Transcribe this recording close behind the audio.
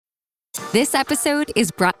This episode is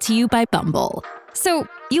brought to you by Bumble. So,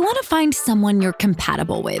 you want to find someone you're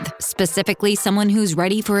compatible with, specifically someone who's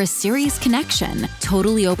ready for a serious connection,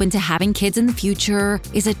 totally open to having kids in the future,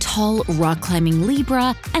 is a tall, rock-climbing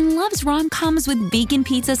Libra, and loves rom-coms with vegan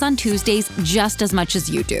pizzas on Tuesdays just as much as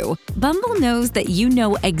you do. Bumble knows that you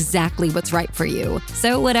know exactly what's right for you.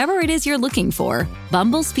 So whatever it is you're looking for,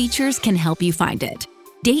 Bumble's features can help you find it.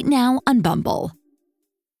 Date now on Bumble.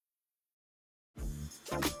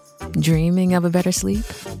 Dreaming of a better sleep?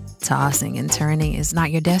 Tossing and turning is not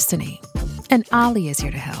your destiny. And Ollie is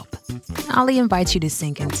here to help. Ollie invites you to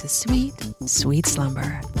sink into sweet, sweet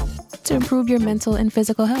slumber to improve your mental and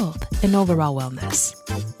physical health and overall wellness.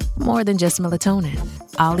 More than just melatonin,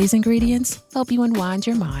 Ollie's ingredients help you unwind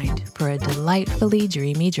your mind for a delightfully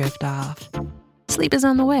dreamy drift off. Sleep is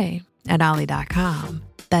on the way at Ollie.com.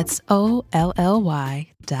 That's OLLY.com.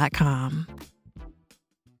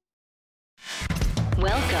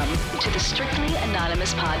 Welcome to the Strictly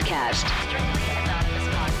Anonymous Podcast. Strictly Anonymous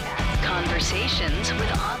Podcast. Conversations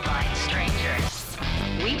with online strangers.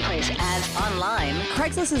 We place ads online.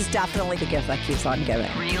 Craigslist is definitely the gift that keeps on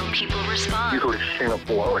giving. Real people respond. You go to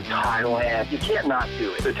Singapore or Thailand, you can't not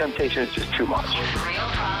do it. The temptation is just too much. Real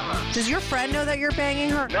problems. Does your friend know that you're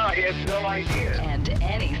banging her? No, he has no idea. And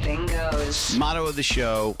anything goes. Motto of the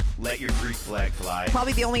show, let your Greek flag fly.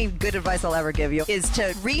 Probably the only good advice I'll ever give you is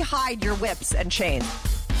to re-hide your whips and chains.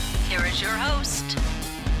 Here is your host,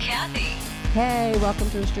 Kathy. Hey, welcome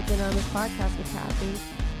to the Strictly Anonymous Podcast with Kathy.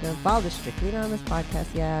 Don't follow the Strictly Anonymous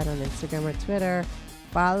Podcast yet on Instagram or Twitter.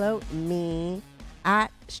 Follow me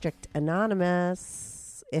at Strict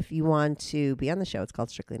Anonymous. If you want to be on the show, it's called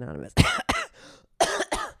Strictly Anonymous.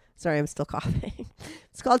 Sorry, I'm still coughing.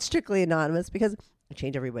 It's called Strictly Anonymous because I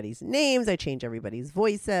change everybody's names. I change everybody's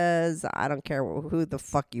voices. I don't care who the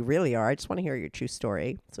fuck you really are. I just want to hear your true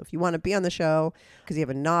story. So if you want to be on the show because you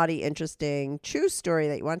have a naughty, interesting, true story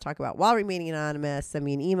that you want to talk about while remaining anonymous, send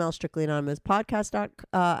me an email,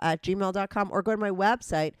 strictlyanonymouspodcast@gmail.com, or go to my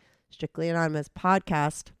website,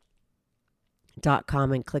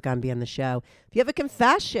 strictlyanonymouspodcast.com, and click on Be on the Show. If you have a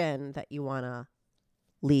confession that you want to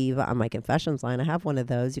leave on my confessions line, I have one of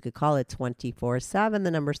those. You could call it 24/7.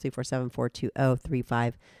 The number is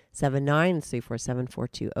 347-420-3579. It's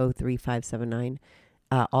 347-420-3579.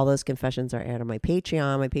 All those confessions are aired on my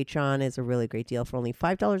Patreon. My Patreon is a really great deal. For only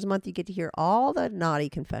 $5 a month, you get to hear all the naughty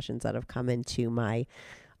confessions that have come into my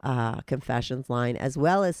confessions line, as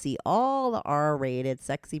well as see all the R-rated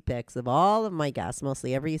sexy pics of all of my guests.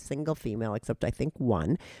 Mostly every single female, except I think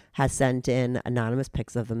one, has sent in anonymous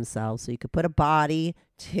pics of themselves, so you could put a body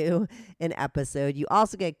to an episode. You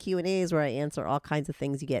also get Q&As where I answer all kinds of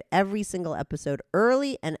things. You get every single episode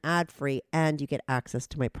early and ad-free, and you get access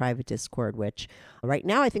to my private Discord, which right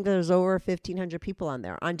now I think there's over 1,500 people on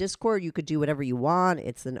there. On Discord, you could do whatever you want.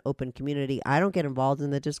 It's an open community. I don't get involved in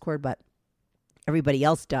the Discord, but everybody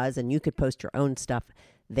else does, and you could post your own stuff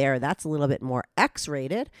there. That's a little bit more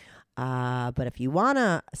X-rated. But if you want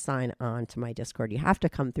to sign on to my Discord, you have to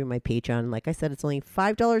come through my Patreon. Like I said, it's only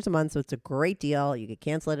 $5 a month, so it's a great deal. You can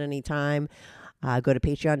cancel it anytime. Go to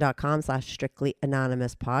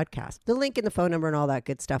patreon.com/strictlyanonymouspodcast. The link and the phone number and all that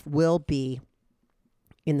good stuff will be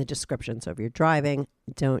in the description. So if you're driving,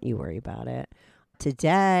 don't you worry about it.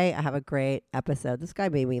 Today, I have a great episode. This guy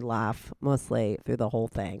made me laugh mostly through the whole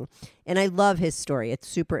thing. And I love his story. It's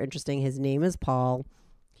super interesting. His name is Paul.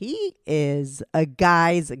 He is a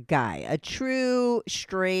guy's guy, a true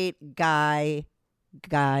straight guy's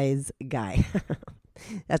guy.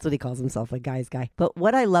 That's what he calls himself, a guy's guy. But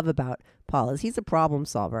what I love about Paul is he's a problem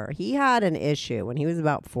solver. He had an issue when he was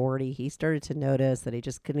about 40. He started to notice that he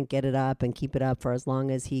just couldn't get it up and keep it up for as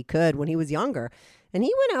long as he could when he was younger. And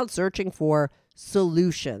he went out searching for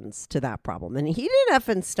solutions to that problem. And he didn't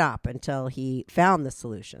effing stop until he found the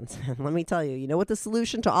solutions. And let me tell you, you know what the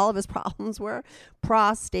solution to all of his problems were?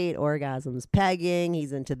 Prostate orgasms, pegging.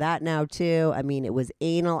 He's into that now too. I mean, it was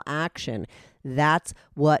anal action. That's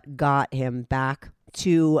what got him back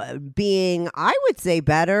to being, I would say,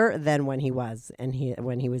 better than when he was in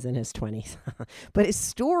his 20s. But his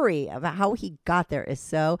story about how he got there is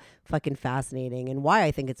so fucking fascinating. And why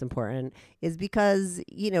I think it's important is because,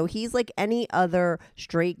 you know, he's like any other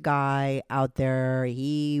straight guy out there.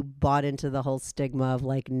 He bought into the whole stigma of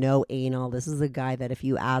like no anal. This is a guy that if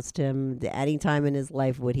you asked him any time in his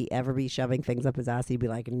life would he ever be shoving things up his ass, he'd be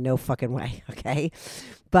like, no fucking way. Okay.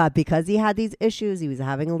 But because he had these issues, he was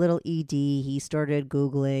having a little ED. He started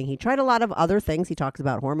Googling. He tried a lot of other things. He talks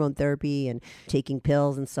about hormone therapy and taking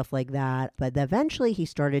pills and stuff like that. But eventually he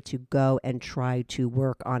started to go and try to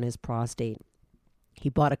work on his prostate. He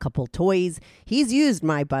bought a couple toys. He's used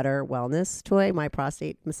my butter wellness toy, my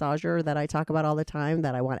prostate massager that I talk about all the time,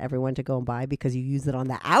 that I want everyone to go and buy because you use it on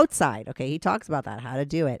the outside. Okay, he talks about that, how to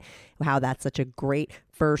do it, how that's such a great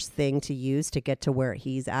first thing to use to get to where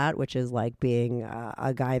he's at, which is like being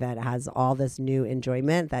a guy that has all this new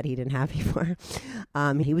enjoyment that he didn't have before.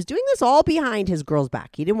 He was doing this all behind his girl's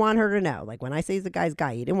back. He didn't want her to know. Like when I say he's a guy's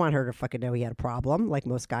guy, he didn't want her to fucking know he had a problem, like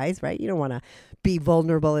most guys, right? You don't want to be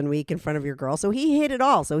vulnerable and weak in front of your girl. So he hid it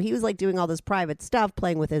all. So he was like doing all this private stuff,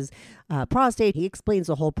 playing with his prostate. He explains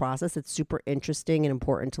the whole process. It's super interesting and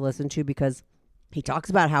important to listen to because he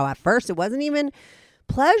talks about how at first it wasn't even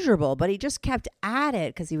pleasurable, but he just kept at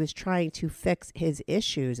it because he was trying to fix his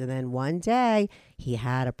issues. And then one day he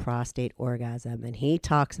had a prostate orgasm, and he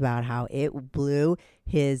talks about how it blew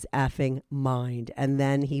his effing mind. And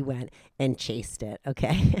then he went and chased it.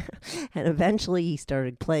 Okay. And eventually he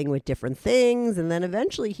started playing with different things. And then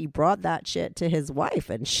eventually he brought that shit to his wife,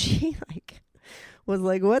 and she was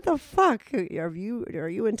like, what the fuck? Are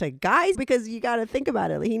you into guys? Because you got to think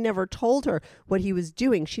about it. He never told her what he was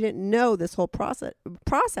doing. She didn't know this whole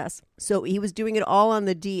process. So he was doing it all on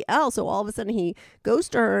the DL. So all of a sudden he goes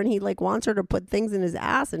to her and he like wants her to put things in his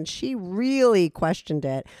ass, and she really questioned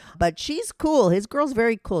it. But she's cool. His girl's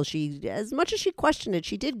very cool. She, as much as she questioned it,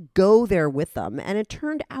 she did go there with them. And it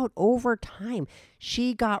turned out over time,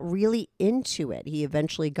 she got really into it. He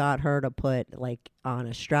eventually got her to put like on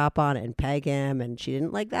a strap on and peg him, and she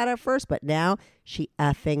didn't like that at first, but now she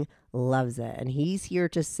effing loves it. And he's here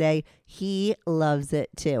to say he loves it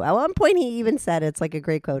too. At one point he even said, it's like a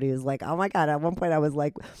great quote, he was like, oh my God, at one point I was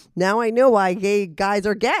like, now I know why gay guys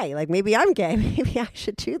are gay. Like maybe I'm gay. Maybe I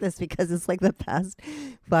should do this because it's like the best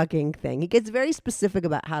fucking thing. He gets very specific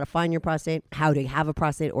about how to find your prostate, how to have a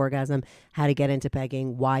prostate orgasm, how to get into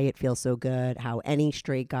pegging, why it feels so good, how any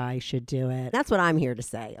straight guy should do it. That's what I'm here to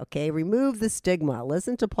say. Okay. Remove the stigma.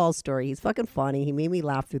 Listen to Paul's story. He's fucking funny. He made me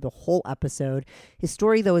laugh through the whole episode. His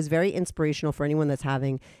story though is very inspirational for anyone that's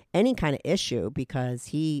having any kind of issue because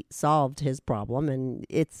he solved his problem, and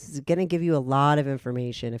it's going to give you a lot of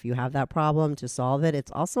information if you have that problem to solve it.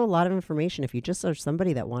 It's also a lot of information if you just are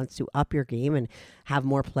somebody that wants to up your game and have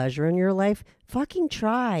more pleasure in your life. Fucking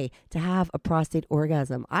try to have a prostate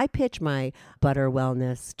orgasm. I pitch my butter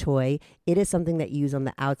wellness toy. It is something that you use on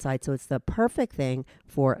the outside, so it's the perfect thing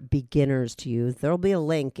for beginners to use. There'll be a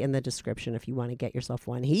link in the description if you want to get yourself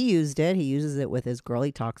one. He used it. He uses it with his girl.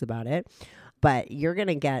 He talks about it. But you're going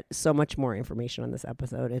to get so much more information on this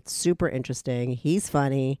episode. It's super interesting. He's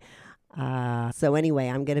funny. So anyway,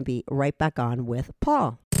 I'm going to be right back on with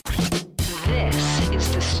Paul. This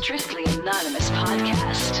is the Strictly Anonymous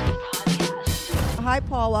Podcast. Hi,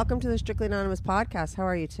 Paul. Welcome to the Strictly Anonymous Podcast. How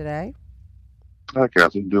are you today? Hi,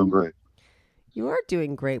 Kathy. I'm doing great. You are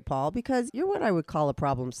doing great, Paul, because you're what I would call a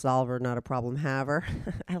problem solver, not a problem haver.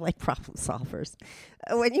 I like problem solvers.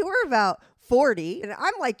 When you were about 40, and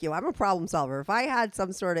I'm like you, I'm a problem solver. If I had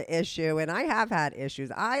some sort of issue, and I have had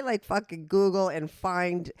issues, I like fucking Google and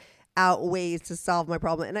find out ways to solve my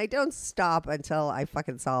problem. And I don't stop until I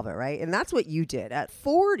fucking solve it, right? And that's what you did. At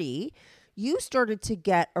 40, you started to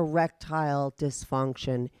get erectile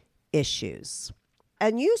dysfunction issues.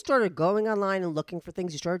 And you started going online and looking for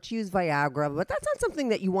things. You started to use Viagra, but that's not something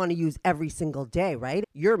that you want to use every single day, right?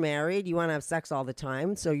 You're married. You want to have sex all the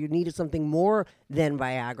time. So you needed something more than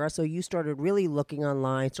Viagra. So you started really looking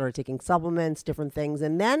online, started taking supplements, different things,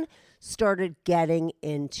 and then started getting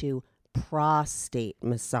into prostate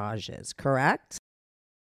massages, correct?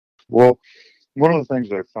 Well, one of the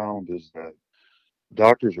things I found is that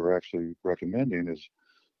doctors are actually recommending is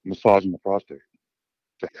massaging the prostate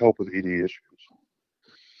to help with ED issues.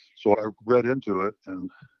 So I read into it, and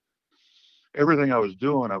everything I was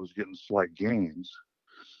doing, I was getting slight gains.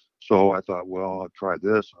 So I thought, well, I'll try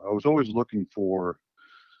this. I was always looking for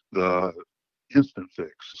the instant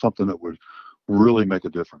fix, something that would really make a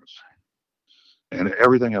difference. And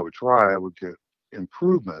everything I would try, I would get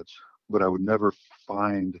improvements, but I would never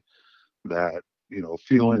find that,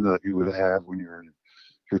 feeling that you would have when you're in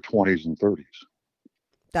your 20s and 30s.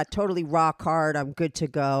 That totally rock hard, I'm good to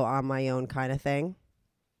go on my own kind of thing.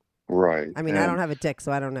 Right. I mean, I don't have a dick,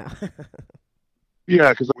 so I don't know.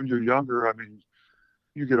 Yeah, because when you're younger, I mean,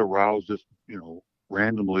 you get aroused just,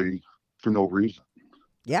 randomly for no reason.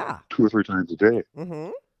 Yeah. 2 or 3 times a day.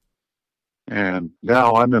 Mm-hmm. And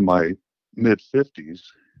now I'm in my mid-50s,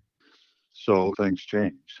 so things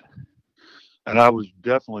change. And I was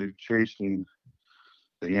definitely chasing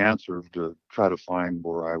the answer to try to find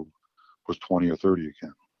where I was 20 or 30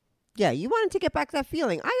 again. Yeah, you wanted to get back that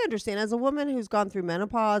feeling. I understand as a woman who's gone through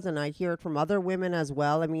menopause, and I hear it from other women as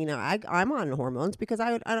well. I mean, I'm on hormones because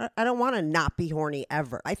I don't want to not be horny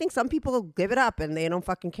ever. I think some people give it up and they don't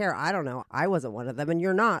fucking care. I don't know. I wasn't one of them, and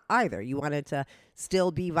you're not either. You wanted to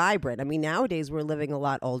still be vibrant. I mean, nowadays we're living a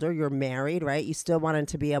lot older. You're married, right? You still wanted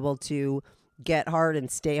to be able to get hard and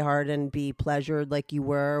stay hard and be pleasured like you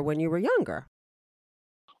were when you were younger.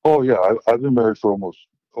 Oh yeah, I've been married for almost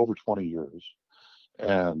over 20 years,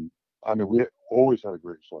 and I mean we always had a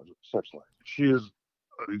great sex life. She is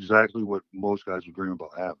exactly what most guys would dream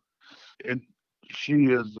about having, and she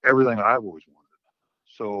is everything I've always wanted.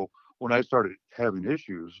 So when I started having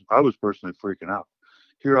issues, I was personally freaking out.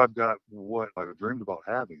 Here I've got what I dreamed about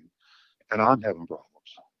having, and I'm having problems.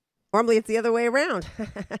 Normally it's the other way around.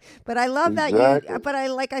 But I love that Exactly. but I,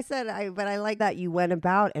 like I said, but I like that you went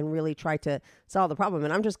about and really tried to solve the problem.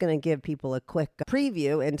 And I'm just going to give people a quick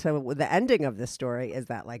preview into the ending of this story is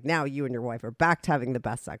that like now you and your wife are back to having the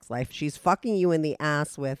best sex life. She's fucking you in the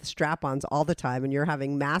ass with strap-ons all the time and you're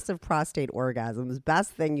having massive prostate orgasms.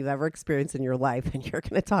 Best thing you've ever experienced in your life. And you're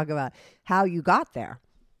going to talk about how you got there.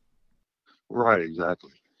 Right,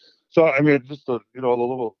 exactly. So I mean, just the the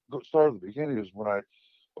little start of the beginning is when I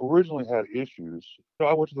originally had issues.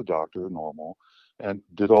 I went to the doctor, normal, and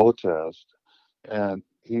did all the tests, and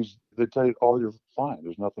they tell you, oh, you're fine.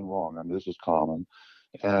 There's nothing wrong. I mean, this is common,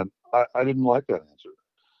 and I didn't like that answer.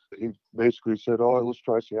 He basically said, oh, let's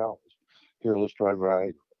try Cialis. Here, let's try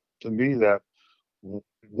Viagra. To me, that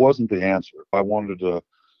wasn't the answer. I wanted to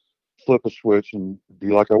flip a switch and be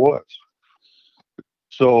like I was.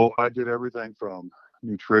 So I did everything from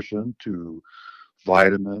nutrition to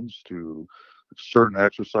vitamins to certain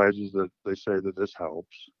exercises that they say that this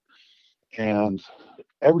helps, and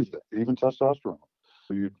everything, even testosterone.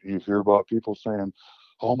 You hear about people saying,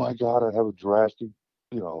 "Oh my God, I have a drastic,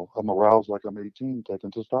 I'm aroused like I'm 18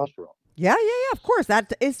 taking testosterone." Yeah. Of course,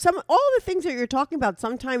 that is all the things that you're talking about.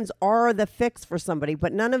 Sometimes are the fix for somebody,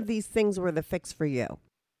 but none of these things were the fix for you.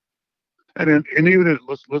 And even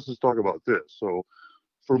let's just talk about this. So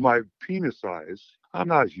for my penis size, I'm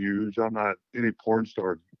not huge. I'm not any porn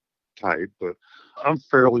star type, but I'm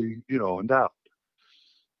fairly, endowed.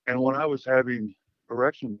 And when I was having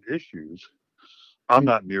erection issues, I'm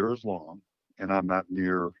not near as long and I'm not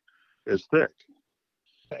near as thick.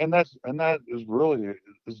 And that is really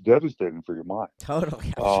is devastating for your mind.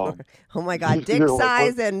 Totally, I'm sure. Oh my God, dick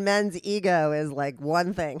size and men's ego is like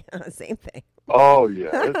one thing, same thing. Oh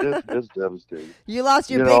yeah, it's devastating. You lost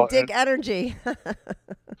your big dick energy.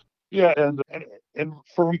 Yeah, and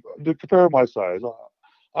for to compare my size,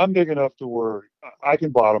 I'm big enough to where I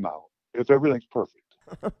can bottom out if everything's perfect.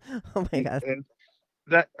 Oh my God. And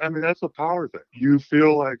that's a power thing. You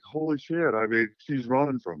feel like, holy shit, I mean, she's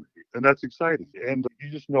running from me. And that's exciting. And you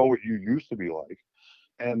just know what you used to be like.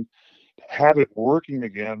 And have it working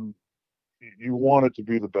again, you want it to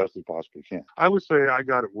be the best it possibly can. I would say I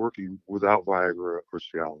got it working without Viagra or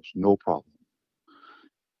Cialis, no problem.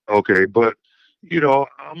 Okay, but,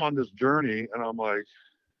 I'm on this journey and I'm like,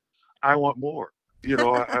 I want more. You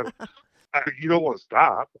don't want to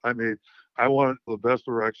stop. I mean, I want the best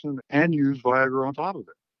erection and use Viagra on top of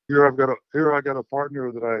it. Here I got a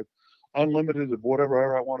partner that I unlimited of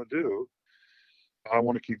whatever I want to do. I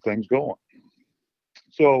want to keep things going.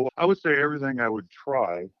 So I would say everything I would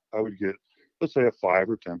try, I would get, let's say, a 5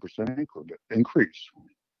 or 10% increase.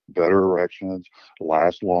 Better erections,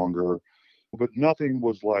 last longer, but nothing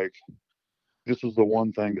was like this is the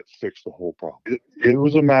one thing that fixed the whole problem. It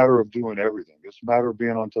was a matter of doing everything. It's a matter of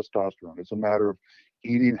being on testosterone. It's a matter of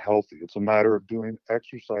eating healthy. It's a matter of doing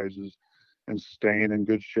exercises and staying in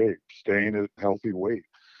good shape, staying at a healthy weight.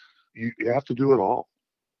 You have to do it all.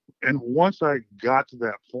 And once I got to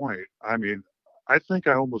that point, I mean, I think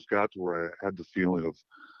I almost got to where I had the feeling of,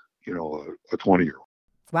 a 20-year-old.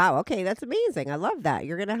 Wow. Okay. That's amazing. I love that.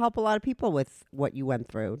 You're going to help a lot of people with what you went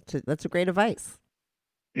through. That's a great advice.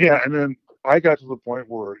 Yeah. And then I got to the point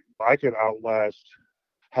where I could outlast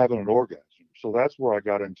having an orgasm. So that's where I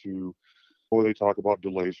got into where they talk about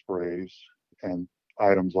delay sprays and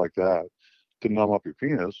items like that to numb up your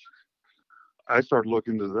penis. I started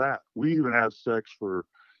looking into that. We even have sex for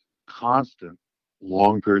constant,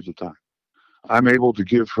 long periods of time. I'm able to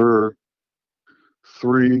give her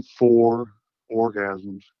 3, 4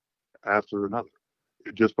 orgasms after another.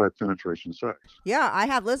 just by penetration sex. Yeah, I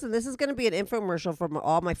have. Listen, this is going to be an infomercial from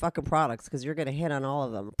all my fucking products because you're going to hit on all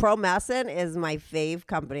of them. Promescent is my fave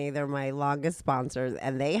company. They're my longest sponsors,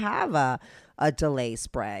 and they have a delay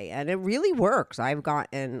spray, and it really works. I've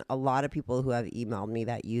gotten a lot of people who have emailed me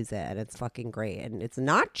that use it, and it's fucking great. And it's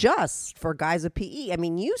not just for guys with PE. I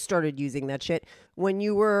mean, you started using that shit when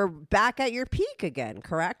you were back at your peak again,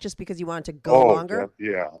 correct? Just because you wanted to go longer?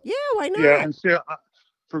 Yeah. Yeah, why not? Yeah, and see,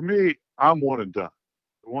 for me, I'm one and done.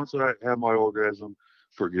 Once I have my orgasm,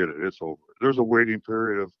 forget it. It's over. There's a waiting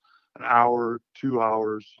period of an hour, 2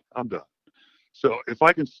 hours. I'm done. So if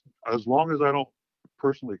I can, as long as I don't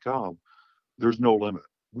personally come, there's no limit.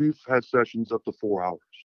 We've had sessions up to 4 hours.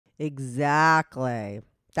 Exactly.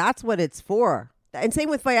 That's what it's for. And same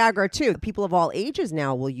with Viagra, too. People of all ages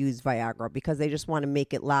now will use Viagra because they just want to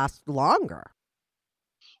make it last longer.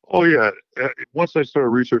 Oh, yeah. Once I started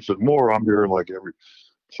researching more, I'm hearing like every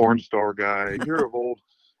porn star guy. You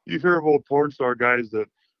hear of old porn star guys that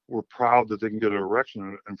were proud that they can get an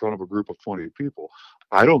erection in front of a group of 20 people.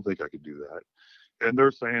 I don't think I could do that. And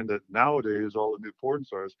they're saying that nowadays, all the new porn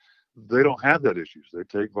stars, they don't have that issues. They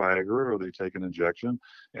take Viagra or they take an injection,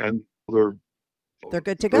 and they're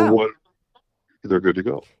good to go. They're good to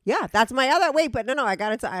go. Yeah, that's my other. Wait, but no, I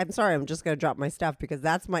got it. I'm sorry. I'm just going to drop my stuff because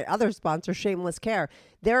that's my other sponsor, Shameless Care.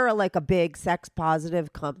 They're like a big sex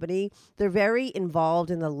positive company. They're very involved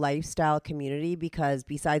in the lifestyle community because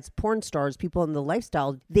besides porn stars, people in the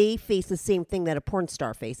lifestyle, they face the same thing that a porn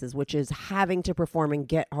star faces, which is having to perform and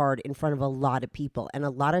get hard in front of a lot of people. And a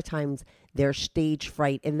lot of times there's stage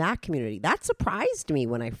fright in that community. That surprised me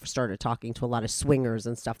when I started talking to a lot of swingers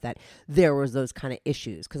and stuff that there was those kind of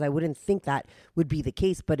issues because I wouldn't think that would be the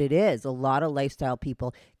case, but it is. A lot of lifestyle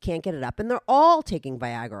people can't get it up, and they're all taking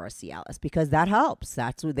Viagra or Cialis because that helps.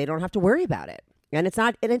 That's what they don't have to worry about it. And it's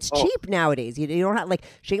not, and it's cheap nowadays. You don't have like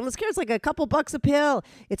Shameless Care is like a couple bucks a pill.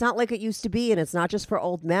 It's not like it used to be, and it's not just for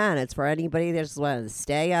old men. It's for anybody that just wants to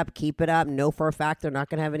stay up, keep it up, know for a fact they're not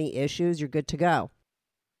going to have any issues. You're good to go.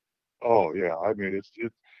 Oh yeah, I mean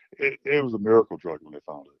it was a miracle drug when they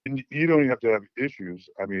found it. And you don't even have to have issues.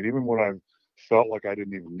 I mean, even when I felt like I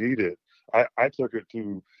didn't even need it, I took it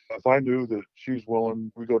to, if I knew that she's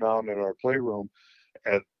willing, we go down at our playroom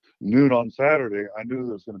at noon on Saturday, I knew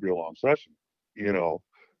there was going to be a long session. You know,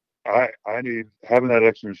 I need having that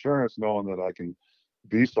extra insurance, knowing that I can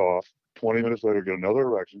be soft, 20 minutes later get another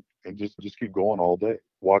erection, and just keep going all day.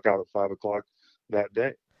 Walk out at 5 o'clock that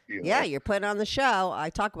day. Yeah, you're putting on the show. I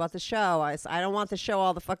talk about the show. I don't want the show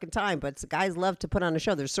all the fucking time, but guys love to put on a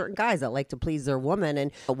show. There's certain guys that like to please their woman,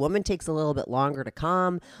 and a woman takes a little bit longer to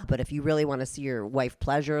come. But if you really want to see your wife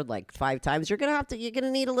pleasured like 5 times, you're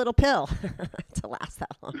gonna need a little pill to last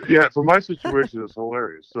that long. Yeah, for my situation, it's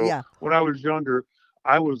hilarious. So yeah. When I was younger,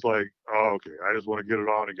 I was like, oh, okay, I just want to get it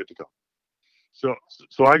on and get to come.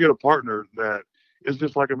 So I get a partner that is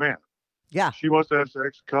just like a man. Yeah. She wants to have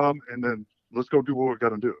sex, come, and then let's go do what we got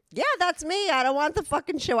to do. Yeah, that's me. I don't want the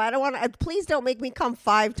fucking show. I don't want. Please don't make me come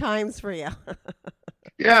 5 times for you.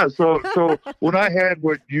 Yeah. So when I had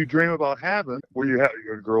what you dream about having, where you have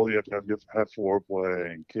your girl, you have to have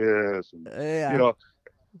foreplay and kiss, and yeah. you know,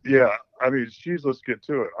 yeah. I mean, let's get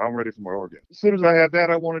to it. I'm ready for my orgasm. As soon as I had that,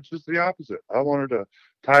 I wanted just the opposite. I wanted to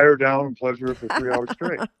tie her down and pleasure her for 3 hours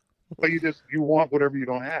straight. But you want whatever you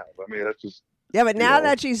don't have. I mean, that's just. Yeah, but now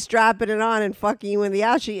that she's strapping it on and fucking you in the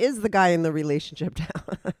ass, she is the guy in the relationship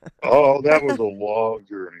now. Oh, that was a long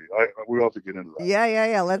journey. We'll have to get into that.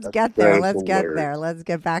 Yeah. Let's get there. Let's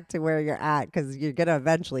get back to where you're at because you're going to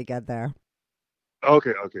eventually get there.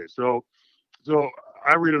 Okay. So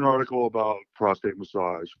I read an article about prostate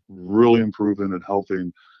massage really improving and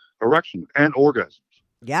helping erection and orgasms.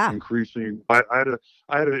 Yeah. Increasing. I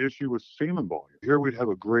had an issue with semen volume. Here we'd have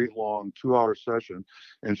a great long 2-hour session,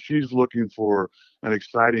 and she's looking for an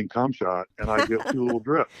exciting cum shot, and I get 2 little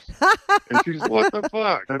drips. And she's, what the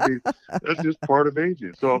fuck? I mean, that's just part of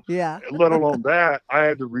aging. So, yeah. Let alone that, I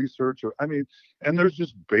had to research. I mean, and there's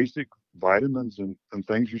just basic vitamins and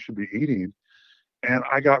things you should be eating. And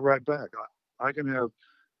I got right back. I can have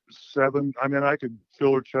 7. I mean, I could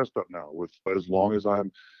fill her chest up now with, as long as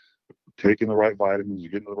I'm taking the right vitamins,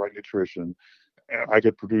 getting the right nutrition, and I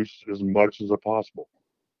could produce as much as possible.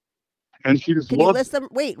 And she just Can you list them?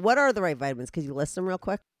 Wait, what are the right vitamins? Can you list them real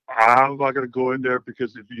quick? I'm not going to go in there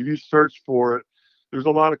because if you search for it, there's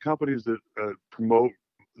a lot of companies that promote,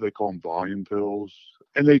 they call them volume pills,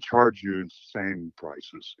 and they charge you insane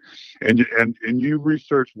prices. And you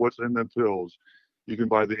research what's in them pills, you can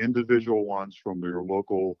buy the individual ones from your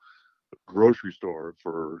local grocery store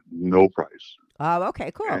for no price. Oh,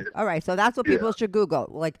 okay, cool. All right, so that's what people should Google.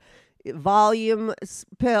 Like, volume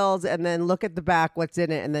pills and then look at the back, what's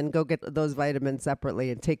in it, and then go get those vitamins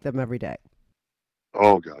separately and take them every day.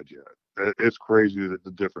 Oh God, yeah. It's crazy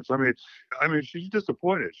the difference. I mean, she's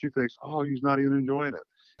disappointed. She thinks, oh, he's not even enjoying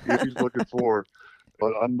it. He's looking for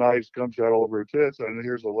a nice cum shot all over her tits, and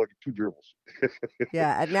here's look, 2 dribbles.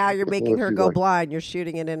 Yeah, and now you're That's making what her she's go like. blind. You're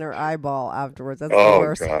shooting it in her eyeball afterwards. That's the Oh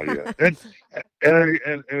worst. God, yeah.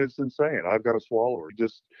 And it's insane. I've got to swallow her.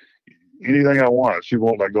 Just anything I want, she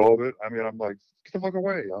won't let go of it. I mean, I'm like, get the fuck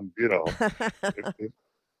away.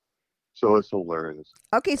 So it's hilarious.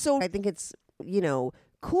 Okay, so I think it's,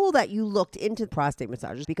 cool that you looked into prostate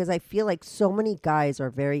massages because I feel like so many guys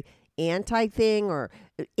are very anti-thing or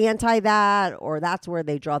anti that, or that's where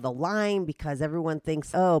they draw the line because everyone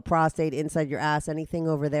thinks, oh, prostate inside your ass, anything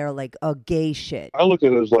over there, like a gay shit. I look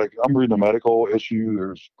at it as like I'm reading a medical issue.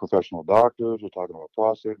 There's professional doctors. We're talking about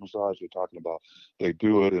prostate massage. We're talking about they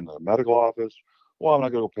do it in the medical office. Well, I'm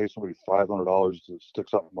not going to go pay somebody $500 to stick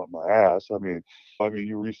something up my ass. I mean,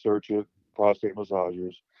 you research it, prostate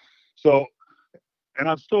massagers. So, and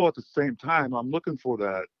I'm still at the same time, I'm looking for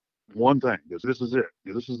that one thing. This is it.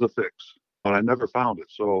 This is the fix. And I never found it.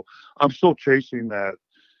 So I'm still chasing that.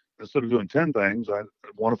 Instead of doing 10 things, I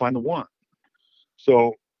want to find the one.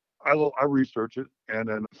 So I research it and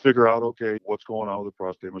then figure out, okay, what's going on with the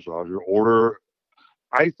prostate massager. Order,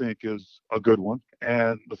 I think, is a good one.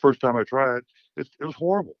 And the first time I tried, it was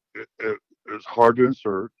horrible. It was hard to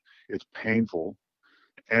insert. It's painful.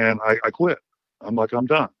 And I quit. I'm like, I'm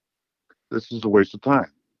done. This is a waste of time.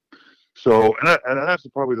 So, and that's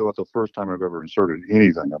probably the first time I've ever inserted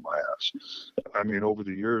anything on my ass. I mean, over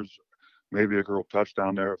the years, maybe a girl touched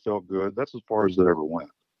down there. It felt good. That's as far as it ever went.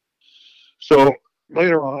 So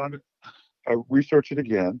later on, I researched it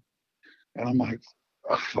again, and I'm like,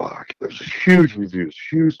 oh, fuck. There's huge reviews,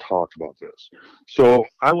 huge talks about this. So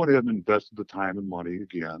I went ahead and invested the time and money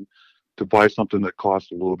again to buy something that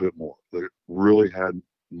cost a little bit more, that really had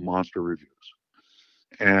monster reviews.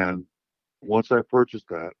 And once I purchased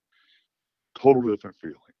that, totally different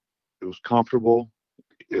feeling. It was comfortable.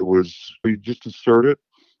 You just insert it.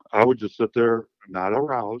 I would just sit there, not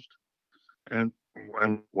aroused, and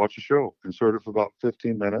watch a show. Insert it for about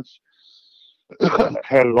 15 minutes.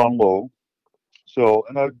 Had it on low. So,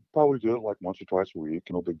 and I'd probably do it like once or twice a week,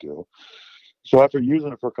 no big deal. So after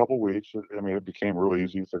using it for a couple of weeks, it became real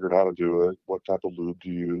easy. Figured out how to do it, what type of lube to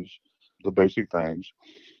use, the basic things.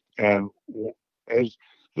 And as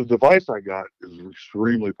the device I got is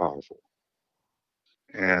extremely powerful.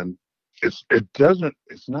 And it's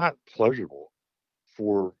not pleasurable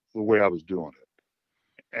for the way I was doing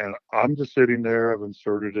it. And I'm just sitting there, I've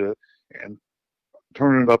inserted it and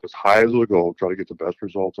turning it up as high as it'll go, try to get the best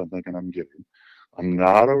results I'm thinking I'm getting. I'm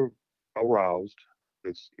not aroused.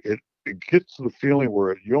 It gets to the feeling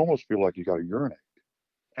where you almost feel like you got to urinate.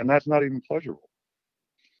 And that's not even pleasurable.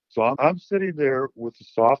 So I'm sitting there with a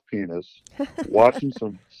soft penis, watching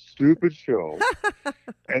some stupid show,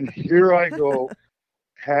 and here I go,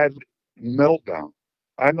 had meltdown.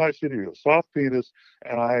 I'm not sitting here, soft penis,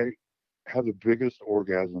 and I have the biggest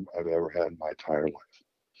orgasm I've ever had in my entire life.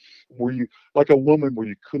 Where you, like a woman where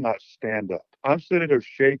you could not stand up. I'm sitting there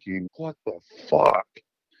shaking. What the fuck?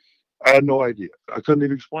 I had no idea. I couldn't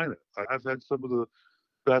even explain it. I've had some of the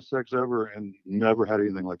best sex ever and never had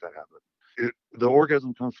anything like that happen. The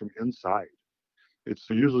orgasm comes from inside. It's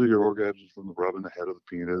usually your orgasm from the rubbing the head of the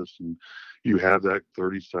penis, and you have that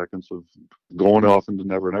 30 seconds of going off into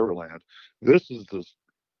Never Never Land. This is just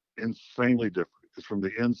insanely different. It's from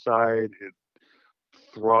the inside. It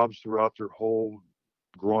throbs throughout your whole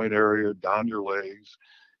groin area, down your legs.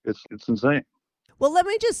 It's insane. Well, let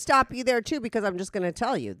me just stop you there, too, because I'm just going to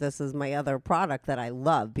tell you this is my other product that I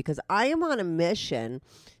love, because I am on a mission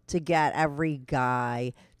to get every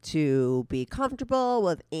guy to be comfortable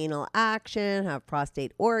with anal action, have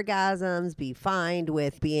prostate orgasms, be fine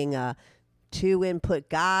with being a 2-input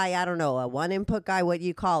guy. I don't know, a 1-input guy, what do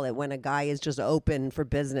you call it when a guy is just open for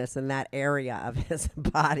business in that area of his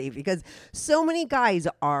body? Because so many guys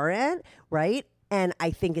aren't, right? And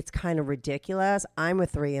I think it's kind of ridiculous. I'm a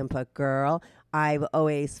 3-input girl. I've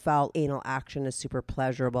always felt anal action is super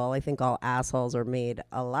pleasurable. I think all assholes are made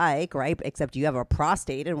alike, right? Except you have a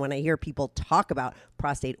prostate. And when I hear people talk about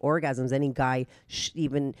prostate orgasms, any guy,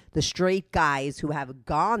 even the straight guys who have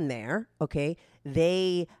gone there, okay,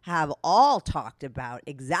 they have all talked about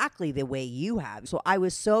exactly the way you have. So I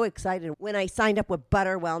was so excited when I signed up with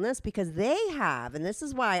Better Wellness, because they have, and this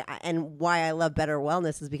is why I love Better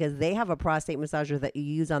Wellness, is because they have a prostate massager that you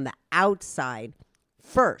use on the outside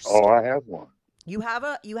first. Oh, I have one. You have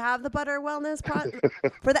the Better Wellness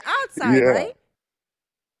for the outside, yeah. Right?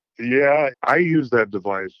 Yeah, I use that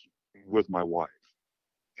device with my wife,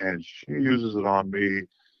 and she uses it on me,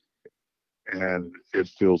 and it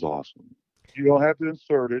feels awesome. You don't have to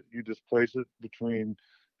insert it. You just place it between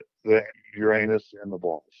your anus and the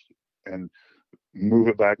balls, and move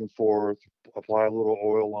it back and forth. Apply a little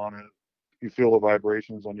oil on it. You feel the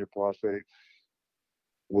vibrations on your prostate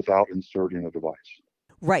without inserting a device.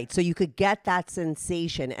 Right. So you could get that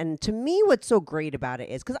sensation. And to me, what's so great about it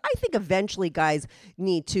is because I think eventually guys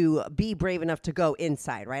need to be brave enough to go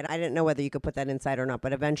inside, right? I didn't know whether you could put that inside or not,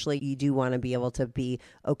 but eventually you do want to be able to be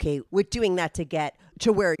okay with doing that to get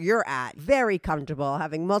to where you're at. Very comfortable,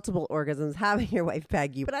 having multiple orgasms, having your wife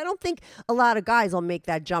peg you. But I don't think a lot of guys will make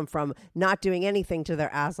that jump from not doing anything to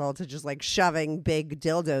their asshole to just like shoving big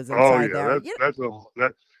dildos inside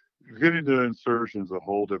there. Getting to insertion is a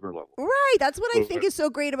whole different level. Right. That's what I think is so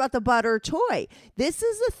great about the butter toy. This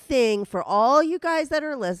is a thing for all you guys that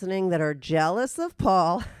are listening that are jealous of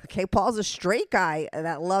Paul. Okay, Paul's a straight guy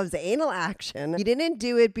that loves anal action. You didn't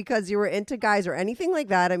do it because you were into guys or anything like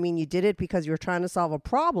that. I mean, you did it because you were trying to solve a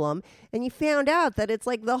problem, and you found out that it's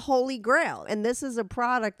like the holy grail. And this is a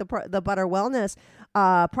product, the Butter Wellness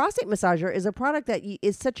prostate massager is a product that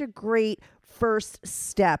is such a great first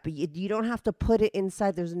step. You don't have to put it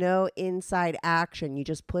inside. There's no inside action. You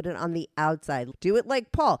just put it on the outside. Do it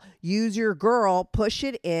like Paul. Use your girl, push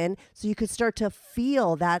it in so you could start to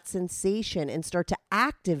feel that sensation and start to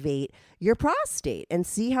activate your prostate and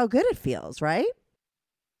see how good it feels, right?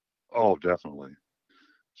 Oh, definitely.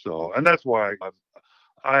 So, and that's why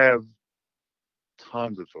I have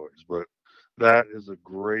tons of toys, but that is a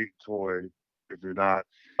great toy if you're not.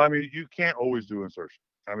 I mean, you can't always do insertion.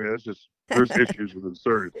 I mean, there's issues with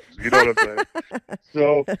inserting things. You know what I'm saying?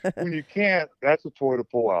 So when you can't, that's a toy to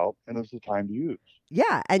pull out, and it's the time to use.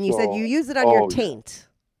 Yeah, and you said you use it on your taint.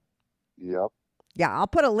 Yep. Yeah, I'll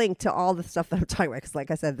put a link to all the stuff that I'm talking about because,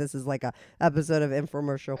 like I said, this is like a episode of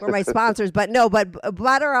infomercial for my sponsors. But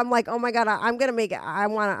butter, I'm like, oh my God, I'm gonna make it.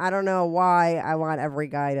 I don't know why I want every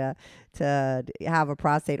guy to have a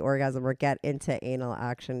prostate orgasm or get into anal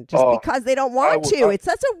action just because they don't want to. It's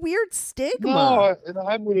such a weird stigma. No, and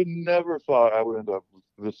I would have never thought I would end up with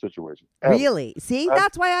this situation. Ever. Really? See,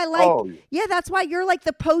 that's why I like. Yeah, that's why you're like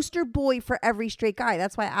the poster boy for every straight guy.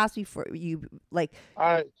 That's why I asked you for you like.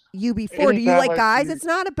 You before. Do you like guys? It's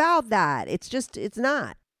not about that. It's just, it's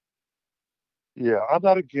not. Yeah, I'm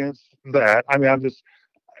not against that. I mean,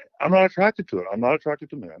 I'm not attracted to it. I'm not attracted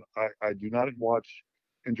to men. I do not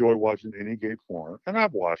enjoy watching any gay porn, and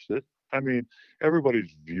I've watched it. I mean,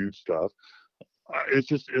 everybody's viewed stuff.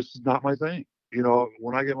 It's not my thing. You know,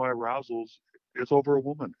 when I get my arousals, it's over a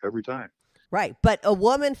woman every time. Right. But a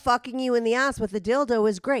woman fucking you in the ass with a dildo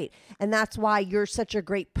is great. And that's why you're such a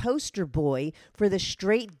great poster boy for the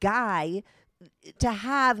straight guy to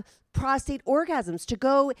have prostate orgasms, to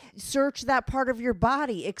go search that part of your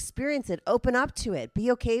body, experience it, open up to it,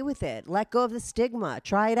 be okay with it, let go of the stigma,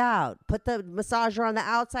 try it out, put the massager on the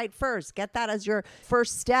outside first, get that as your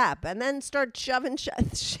first step, and then start shoving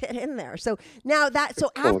shit in there. So now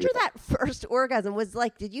after that first orgasm was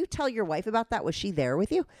like, did you tell your wife about that? Was she there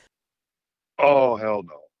with you? Oh, hell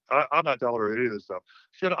no. I'm not telling her any of this stuff.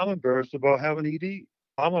 Shit, I'm embarrassed about having ED.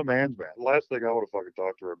 I'm a man's man. The last thing I want to fucking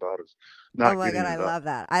talk to her about is not. Oh my God, I love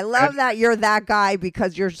that. I love that you're that guy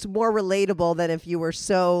because you're more relatable than if you were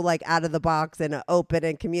so like out of the box and open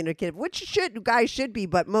and communicative, which guys should be,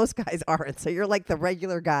 but most guys aren't. So you're like the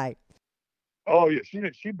regular guy. Oh yeah,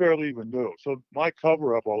 she barely even knew. So my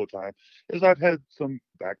cover up all the time is I've had some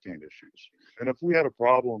back pain issues, and if we had a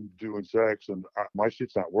problem doing sex and my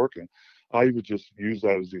shit's not working, I would just use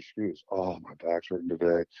that as the excuse. Oh, my back's hurting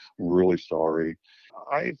today. I'm really sorry.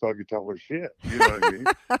 I ain't fucking tell her shit. You know what I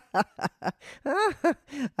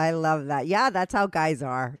mean? I love that. Yeah, that's how guys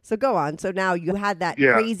are. So go on. So now you had that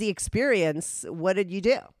crazy experience. What did you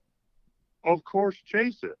do? Of course,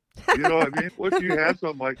 chase it. You know what I mean? Once you have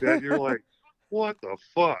something like that, you're like, what the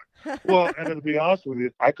fuck? Well, and to be honest with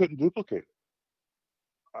you, I couldn't duplicate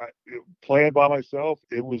it. Playing by myself,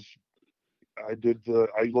 it was. I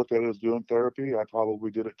looked at it as doing therapy. I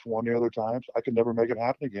probably did it 20 other times. I could never make it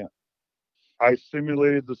happen again. I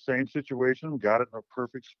simulated the same situation, got it in a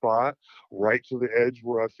perfect spot, right to the edge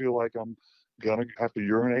where I feel like I'm gonna have to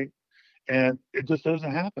urinate, and it just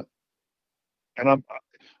doesn't happen. And I'm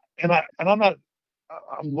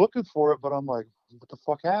looking for it, but I'm like, what the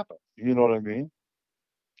fuck happened? You know what I mean?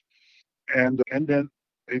 And then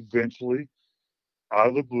eventually, out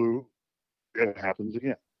of the blue, it happens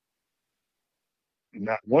again.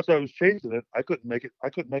 Now, once I was chasing it, I couldn't make it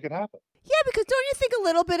happen. Yeah, because don't you think a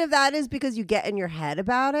little bit of that is because you get in your head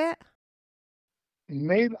about it?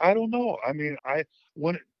 Maybe, I don't know. I mean,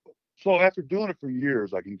 so after doing it for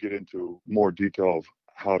years, I can get into more detail of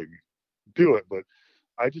how to do it. But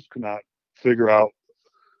I just could not figure out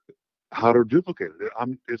how to duplicate it.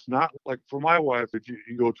 It's not like for my wife, if you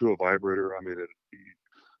go to a vibrator, I mean, at the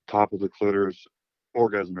top of the clitoris,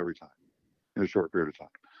 orgasm every time in a short period of time.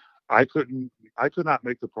 I could not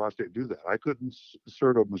make the prostate do that. I couldn't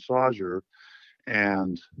insert a massager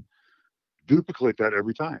and duplicate that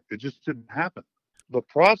every time. It just didn't happen. The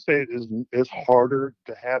prostate is harder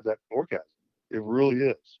to have that orgasm. It really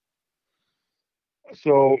is.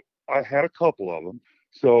 So I had a couple of them.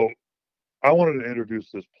 So I wanted to introduce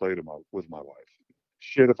this play with my wife.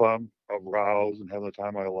 Shit, if I'm aroused and having the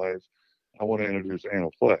time of my life, I want to introduce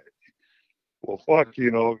anal play. Well, fuck,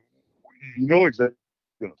 you know exactly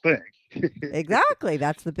what I'm gonna think. Exactly.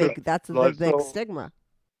 That's the big stigma.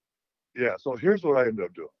 Yeah. So here's what I ended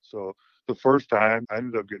up doing. So the first time I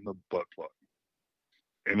ended up getting a butt plug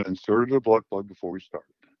and inserted a butt plug before we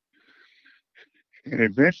started. And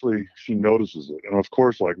eventually she notices it. And of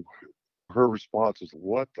course, like her response is,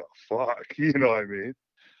 what the fuck? You know what I mean?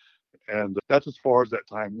 And that's as far as that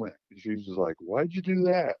time went. She's just like, why'd you do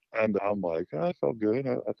that? And I'm like, oh, I felt good.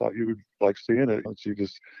 I thought you would like seeing it. And she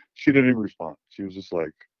didn't even respond. She was just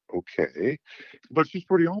like, okay. But she's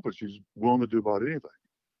pretty open. She's willing to do about anything.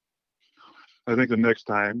 I think the next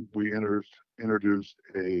time we introduced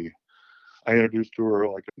to her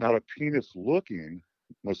like not a penis looking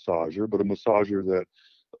massager, but a massager that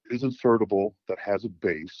is insertable, that has a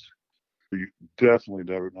base. You definitely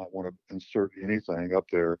never not want to insert anything up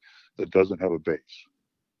there that doesn't have a base.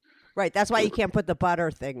 Right. That's why you can't put the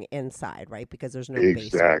butter thing inside, right? Because there's no base.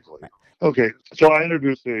 Exactly. Right. Okay. So I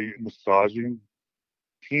introduced a massaging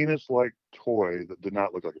penis-like toy that did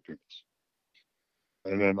not look like a penis.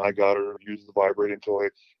 And then I got her to use the vibrating toy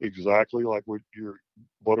exactly like what your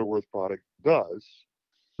Butterworth product does.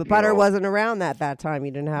 But butter wasn't around that time.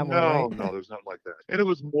 You didn't have one, right? No, there's nothing like that. And it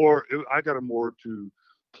was more, I got her more to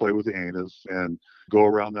play with the anus and go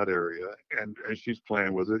around that area. And she's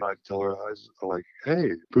playing with it. I tell her, I was like,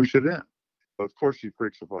 hey, push it in. Of course, she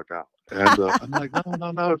freaks the fuck out. And I'm like,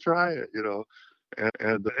 no, try it, you know.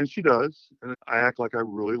 And she does. And I act like I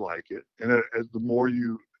really like it. And as the more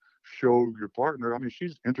you show your partner, I mean,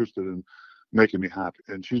 she's interested in making me happy.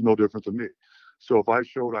 And she's no different than me. So if I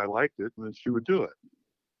showed I liked it, then she would do it.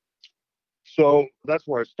 So that's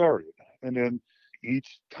where I started. And then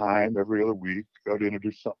each time, every other week, I'd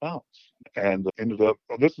introduce something else. And ended up,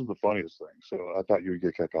 this is the funniest thing. So I thought you would get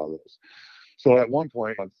a kick out of this. So at one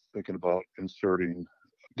point, I was thinking about inserting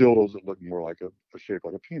dildos that looked more like a shape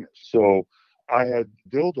like a penis. So I had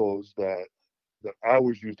dildos that I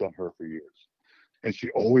always used on her for years. And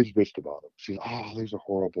she always bitched about them. She's, oh, these are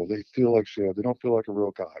horrible. They feel like shit. They don't feel like a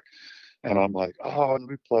real cock. And I'm like, oh, let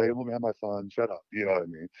me play. Let me have my fun. Shut up. You know what I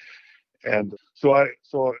mean? And so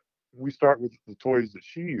we start with the toys that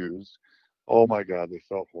she used. Oh my God, they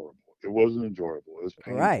felt horrible. It wasn't enjoyable. It was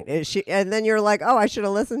painful. Right. And then you're like, oh, I should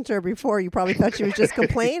have listened to her before. You probably thought she was just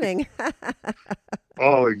complaining.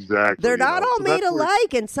 Oh, exactly. They're not all made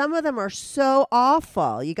alike, and some of them are so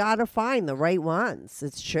awful. You got to find the right ones.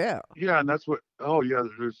 It's true. Yeah, and that's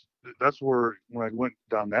that's where when I went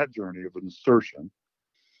down that journey of insertion,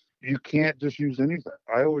 you can't just use anything.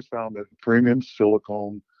 I always found that premium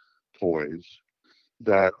silicone toys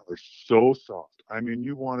that are so soft. I mean,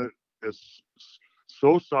 you want it as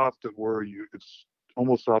so soft that it's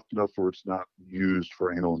almost soft enough where it's not used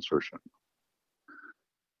for anal insertion.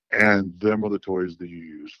 And them are the toys that you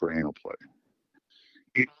use for anal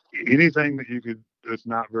play. Anything that that's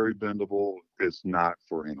not very bendable, it's not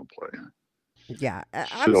for anal play. Yeah.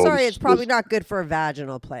 I'm sorry, it's probably not good for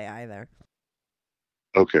vaginal play either.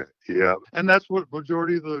 Okay, yeah. And that's what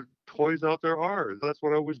majority of the toys out there are. That's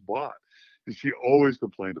what I always bought. And she always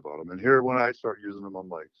complained about them. And here, when I start using them, I'm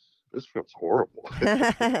like, this feels horrible.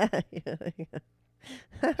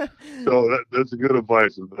 So that's a good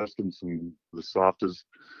advice. Invest in the softest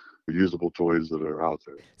usable toys that are out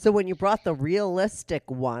there. So when you brought the realistic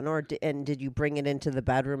one, and did you bring it into the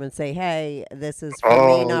bedroom and say, hey, this is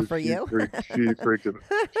for me, not for you? She freaked it.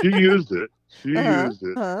 She used it. Used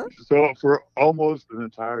it. Uh-huh. So for almost an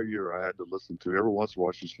entire year, I had to listen to every once in a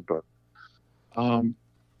while. She said, do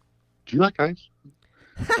you like ice?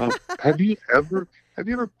 Have you ever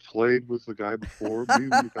played with a guy before? Me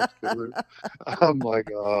when you got together? I'm like,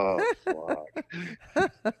 oh, fuck.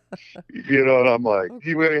 You know, and I'm like,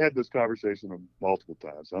 we had this conversation multiple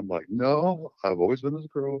times. I'm like, no, I've always been with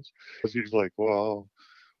girls. She's like, well,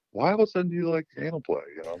 why all of a sudden do you like anal play?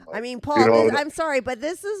 I'm like, I mean, Paul, know, I'm sorry, but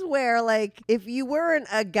this is where, like, if you weren't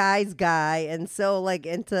a guy's guy and so, like,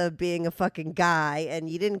 into being a fucking guy and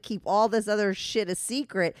you didn't keep all this other shit a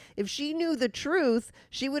secret, if she knew the truth,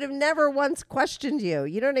 she would have never once questioned you.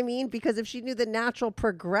 You know what I mean? Because if she knew the natural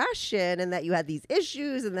progression and that you had these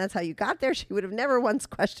issues and that's how you got there, she would have never once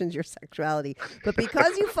questioned your sexuality. But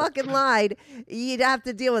because you fucking lied, you'd have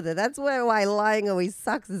to deal with it. That's why lying always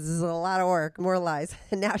sucks. This is a lot of work, more lies.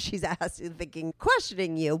 And now she's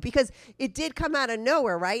questioning you because it did come out of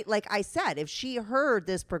nowhere, right? Like I said, if she heard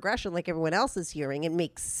this progression like everyone else is hearing, it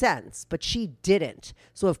makes sense, but she didn't.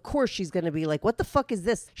 So of course she's going to be like, what the fuck is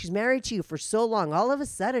this? She's married to you for so long. All of a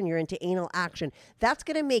sudden you're into anal action. That's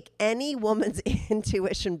going to make any woman's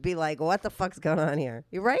intuition be like, what the fuck's going on here?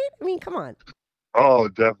 You're right? I mean, come on. Oh,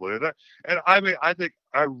 definitely. And I mean, I think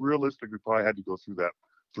I realistically probably had to go through that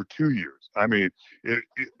for 2 years. I mean,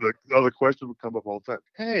 the other question would come up all the time.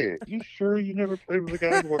 Hey, you sure you never played with a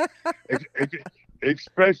guy before?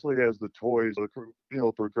 Especially as the toys,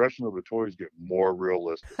 progression of the toys get more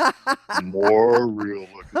realistic, more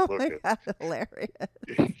realistic. Oh my God, hilarious.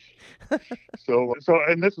 So,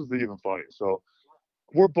 and this is even funny. So,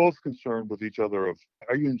 we're both concerned with each other of,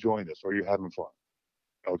 are you enjoying this? Are you having fun?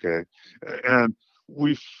 Okay, and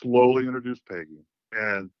we slowly introduced pegging,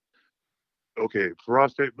 and okay,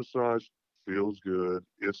 prostate massage feels good.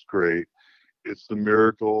 It's great. It's the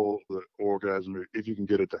miracle, the orgasm, if you can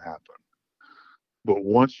get it to happen. But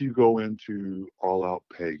once you go into all-out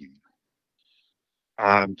pegging,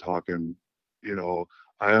 I'm talking,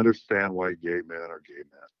 I understand why gay men are gay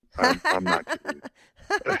men. I'm not kidding.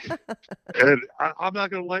 And I'm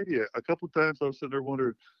not going to lie to you. A couple of times I was sitting there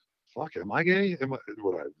wondering, fuck, am I gay?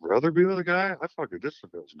 Would I rather be with a guy? This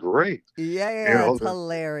feels great. Yeah, it's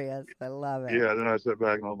hilarious. I love it. Yeah, then I sat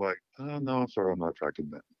back and I'm like, oh, no, I'm sorry, I'm not attracted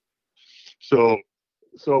to men. So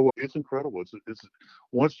it's incredible. It's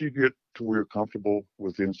once you get to where you're comfortable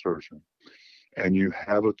with the insertion and you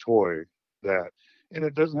have a toy and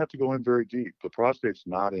it doesn't have to go in very deep. The prostate's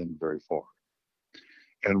not in very far.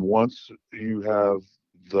 And once you have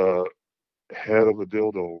the head of the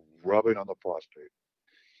dildo rubbing on the prostate,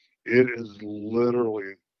 it is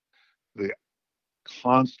literally the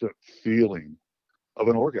constant feeling of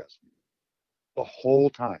an orgasm the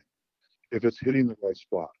whole time if it's hitting the right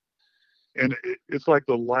spot. And it's like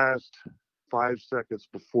the last 5 seconds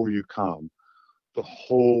before you come the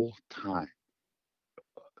whole time.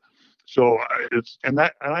 So I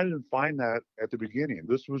didn't find that at the beginning.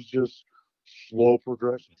 This was just slow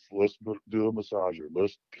progression. Let's do a massager.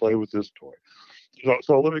 Let's play with this toy.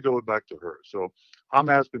 So let me go back to her. So I'm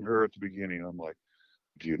asking her at the beginning, I'm like,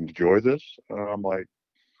 do you enjoy this? And I'm like,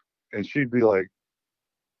 and she'd be like,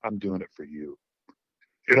 I'm doing it for you.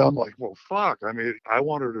 And I'm like, well, fuck. I mean, I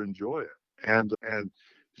want her to enjoy it. And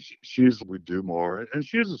we do more. And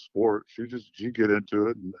she's a sport. She'd get into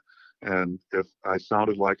it. And if I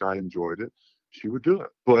sounded like I enjoyed it, she would do it.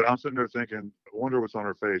 But I'm sitting there thinking, I wonder what's on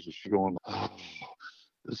her face. Is she going, oh,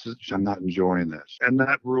 I'm not enjoying this. And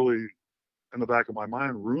that really, in the back of my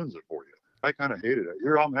mind, ruins it for you. I kind of hated it.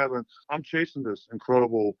 Here I'm chasing this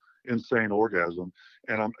incredible, insane orgasm.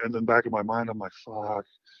 And in the back of my mind, I'm like, fuck.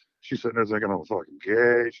 She's sitting there thinking I'm fucking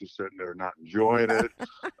gay. She's sitting there not enjoying it.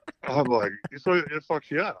 I'm like, so it fucks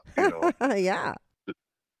you up, Yeah.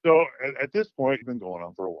 So at this point, it's been going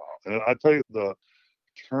on for a while. And I tell you, the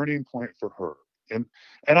turning point for her, and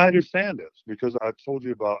I understand this because I told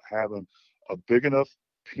you about having a big enough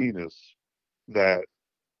penis that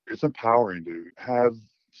it's empowering to have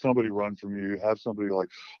somebody run from you, have somebody like,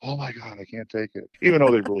 oh my God, I can't take it, even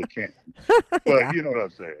though they really can. But Yeah. You know what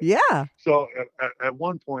I'm saying? Yeah. So at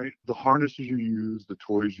one point, the harnesses you use, the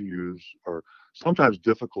toys you use are sometimes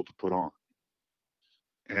difficult to put on.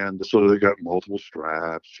 And so they got multiple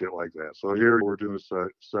straps, shit like that. So here we're doing a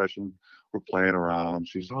session, we're playing around.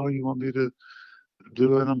 She's, oh, you want me to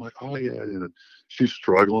do it? And I'm like, oh yeah. And she's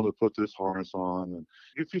struggling to put this harness on. And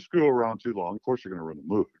if you screw around too long, of course you're going to ruin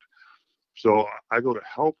the mood. So I go to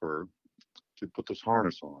help her to put this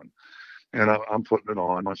harness on, and I'm putting it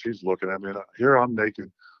on. And she's looking at me, and here I'm naked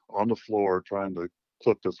on the floor trying to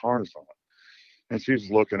clip this harness on. And she's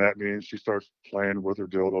looking at me, and she starts playing with her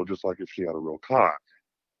dildo just like if she had a real cock.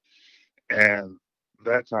 And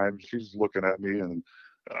that time she's looking at me, and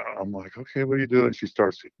I'm like, okay, what are you doing? She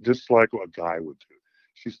starts, just like what a guy would do,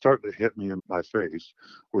 she's starting to hit me in my face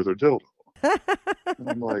with her dildo. And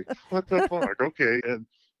I'm like, what the fuck? Okay. And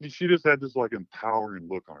she just had this like empowering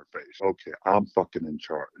look on her face. Okay, I'm fucking in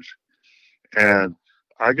charge. And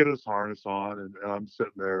I get this harness on, and I'm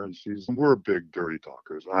sitting there, and we're big dirty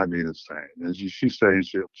talkers. I mean, insane. And she's saying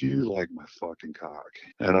shit, do you like my fucking cock?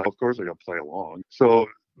 And of course I got to play along. So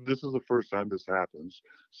this is the first time this happens.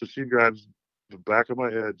 So she grabs the back of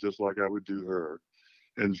my head just like I would do her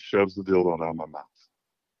and shoves the dildo down my mouth.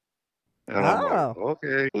 And I'm like, Oh.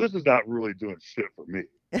 okay, well, this is not really doing shit for me.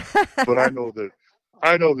 But I know that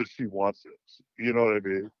she wants it. You know what I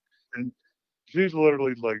mean? And she's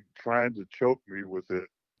literally like trying to choke me with it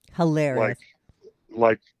Hilarious.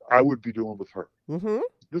 like I would be doing with her. Mm-hmm.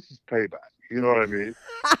 This is payback. You know what I mean?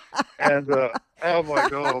 And I'm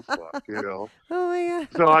like, oh fuck, you know. Oh my God.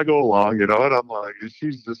 So I go along, you know, and I'm like, and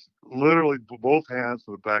she's just literally both hands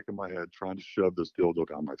to the back of my head trying to shove this dildo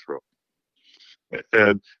down my throat.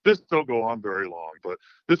 And this don't go on very long, but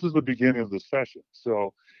this is the beginning of the session.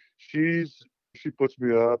 So she puts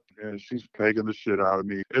me up and she's pegging the shit out of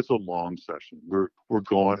me. It's a long session. We're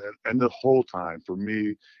going, and the whole time for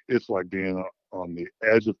me, it's like being on the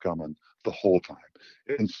edge of coming the whole time.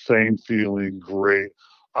 Insane feeling, great.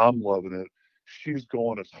 I'm loving it. She's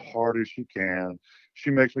going as hard as she can.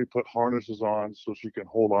 She makes me put harnesses on so she can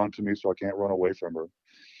hold on to me so I can't run away from her.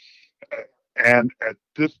 And at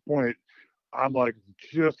this point, I'm like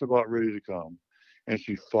just about ready to come, and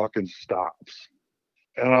she fucking stops.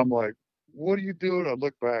 And I'm like, what are you doing? I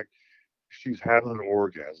look back. She's having an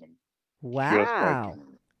orgasm. Just like Wow. that.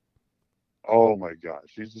 Oh my God.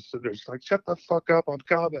 She's just sitting there. She's like, shut the fuck up. I'm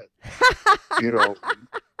coming. You know.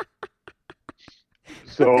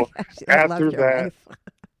 So after that,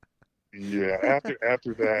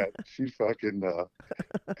 after that, she fucking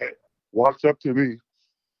walks up to me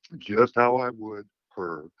just how I would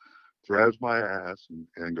her, grabs my ass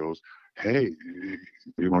and goes, hey,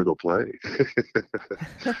 you want to go play?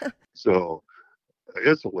 So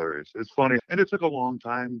it's hilarious. It's funny. And it took a long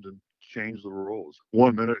time to change the roles.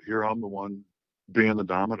 1 minute here, I'm the one being the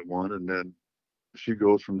dominant one. And then she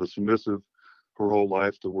goes from the submissive her whole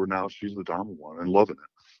life to where now she's the dominant one and loving it.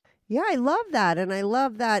 Yeah, I love that. And I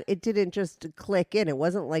love that it didn't just click in. It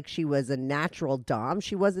wasn't like she was a natural dom.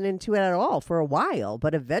 She wasn't into it at all for a while.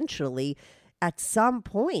 But eventually, at some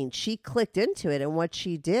point, she clicked into it. And what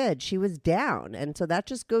she did, she was down. And so that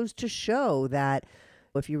just goes to show that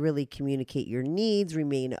if you really communicate your needs,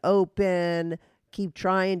 remain open, keep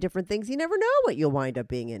trying different things, you never know what you'll wind up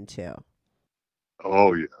being into.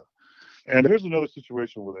 Oh, yeah. And here's another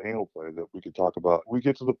situation with anal play that we could talk about. We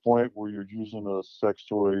get to the point where you're using a sex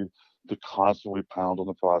toy to constantly pound on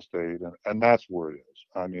the prostate, and that's where it is.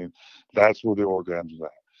 I mean, that's where the orgasm is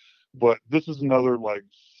at. But this is another like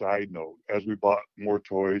side note. As we bought more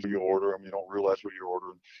toys, you order them, you don't realize what you're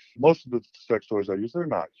ordering. Most of the sex toys I use, they're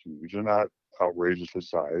not huge. They're not outrageously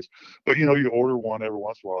sized. But, you know, you order one every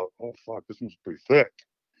once in a while. Oh, fuck, this one's pretty thick.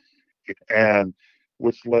 And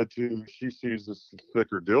which led to she sees this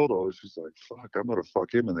thicker dildo. She's like, "Fuck, I'm gonna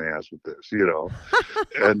fuck him in the ass with this," you know.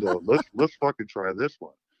 And let's fucking try this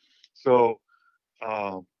one. So,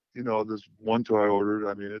 you know, this one toy I ordered.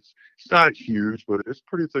 I mean, it's not huge, but it's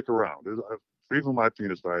pretty thick around. Even my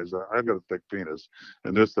penis size, I've got a thick penis,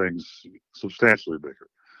 and this thing's substantially bigger.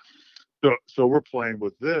 So we're playing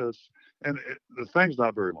with this, and the thing's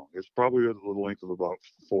not very long. It's probably the length of about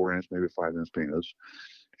 4-inch, maybe 5-inch penis,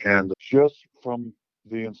 and just from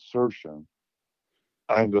the insertion,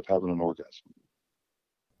 I ended up having an orgasm.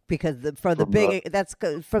 Because from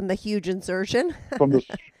the huge insertion. from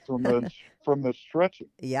the stretching.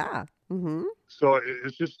 Yeah. Mm-hmm. So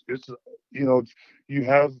it's you know, you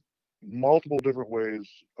have multiple different ways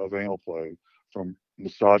of anal play, from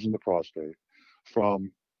massaging the prostate,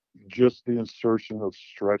 from just the insertion of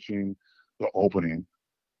stretching the opening.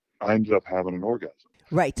 I ended up having an orgasm.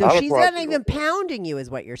 Right. So she's not even pounding you is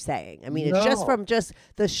what you're saying. I mean, it's just from just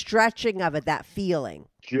the stretching of it, that feeling.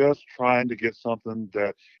 Just trying to get something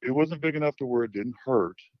that it wasn't big enough to where it didn't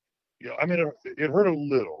hurt. You know, I mean, it hurt a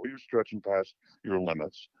little. You're stretching past your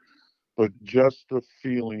limits. But just the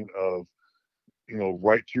feeling of, you know,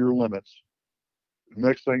 right to your limits.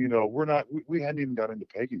 Next thing you know, we hadn't even got into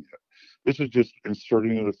pegging yet. This is just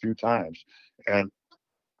inserting it a few times. And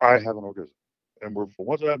I have an orgasm. And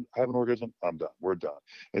once I have an orgasm, I'm done. We're done.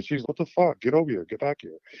 And she's, what the fuck? Get over here. Get back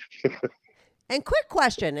here. And quick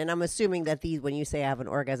question, and I'm assuming that when you say I have an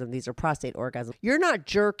orgasm, these are prostate orgasms. You're not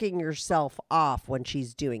jerking yourself off when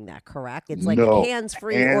she's doing that, correct? It's like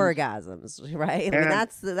hands-free orgasms, right? I mean,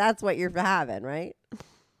 that's what you're having, right?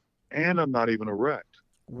 And I'm not even erect.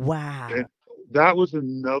 Wow. And that was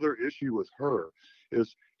another issue with her,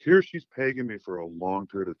 is here she's pegging me for a long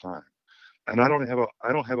period of time. And I don't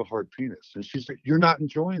have a hard penis. And she's like, you're not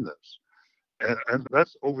enjoying this. And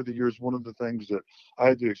that's over the years, one of the things that I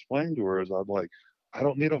had to explain to her is I'm like, I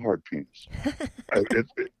don't need a hard penis.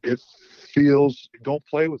 It feels, don't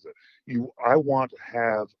play with it. I want to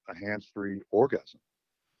have a hands-free orgasm.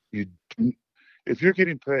 If you're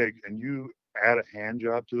getting pegged and you add a hand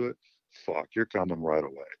job to it, fuck, you're coming right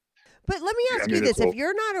away. But let me I ask mean, you it's this. If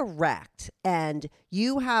you're not erect and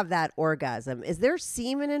you have that orgasm, is there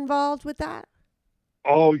semen involved with that?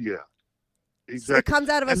 oh yeah, So it exactly. comes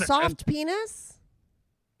out of a And soft penis?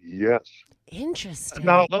 yes. Interesting.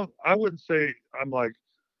 Now, no, I wouldn't say I'm like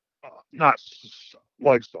not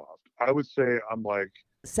like soft. I would say I'm like,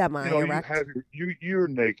 you Semi-erect? have you're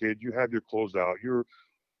naked, you have your clothes out, you're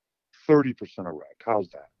 30% erect. How's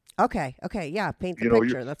that? Okay. Yeah. Paint the You're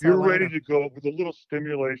picture. That's what I want to ready know. to go with a little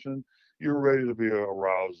stimulation. You're ready to be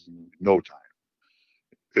aroused in no time.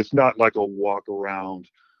 It's not like a walk around.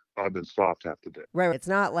 I've been soft half the day. Right. It's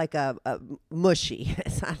not like a mushy.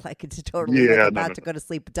 It's not like it's totally like Yeah, about to go to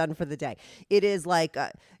sleep, done for the day. It is like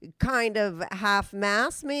a kind of half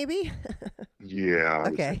mass, maybe. Yeah, I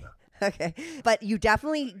would say Okay. that. Okay. But you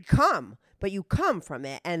definitely come, but you come from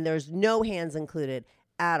it, and there's no hands included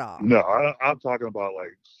at all. No, I'm talking about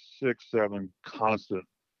like 6, 7 constant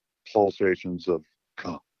pulsations of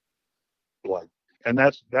cum, like, and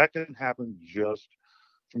that can happen just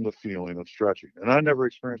from the feeling of stretching, and I never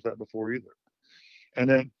experienced that before either. And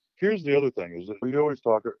then here's the other thing: is that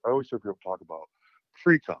I always hear people talk about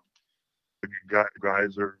pre cum.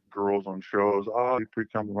 Guys or girls on shows, oh, you pre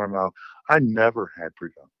cum in my mouth. I never had pre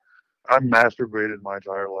cum. I masturbated my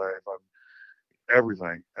entire life. I've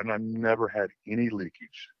everything, and I've never had any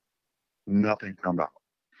leakage. Nothing come out.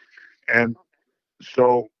 And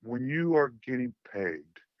so when you are getting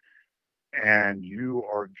pegged and you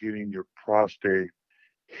are getting your prostate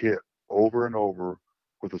hit over and over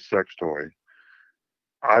with a sex toy,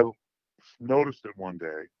 I noticed it one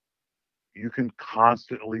day. You can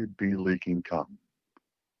constantly be leaking cum.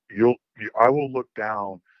 I will look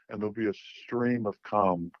down and there'll be a stream of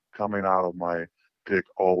cum coming out of my dick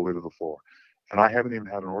all the way to the floor, and I haven't even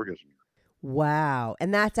had an orgasm yet. Wow.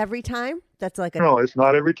 And that's every time? That's like No, it's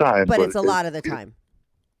not every time, but it's a lot of the time.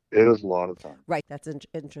 It is a lot of time. Right. That's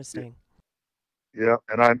interesting. Yeah,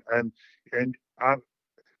 and I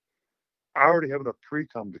already have enough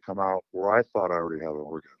pre-cum to come out where I thought I already had an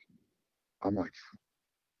orgasm. I'm like,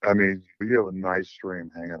 I mean, you have a nice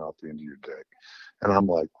stream hanging out the end of your dick. And I'm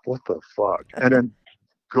like, what the fuck? And then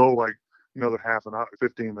go like another half an hour,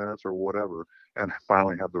 15 minutes or whatever, and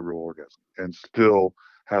finally have the real orgasm and still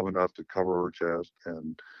have enough to cover her chest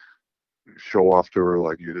and show off to her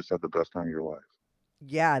like you just had the best time of your life.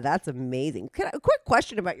 Yeah, that's amazing. A quick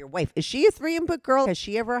question about your wife. Is she a 3-input girl? Has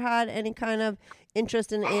she ever had any kind of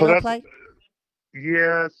interest in anal play?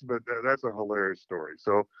 Yes, but that's a hilarious story.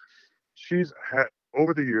 So she's had,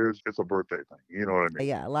 over the years, it's a birthday thing. You know what I mean?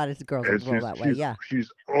 Yeah, a lot of girls And roll that way. Yeah. she's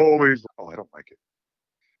always, oh, I don't like it.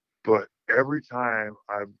 But every time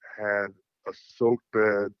I've had a soaked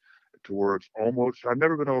bed to where it's almost, I've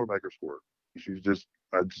never been able to make her squirt.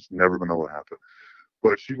 I've just never been able to happen.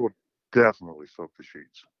 But she will definitely soak the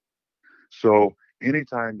sheets. So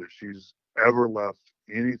anytime that she's ever left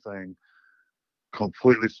anything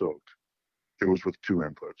completely soaked, it was with 2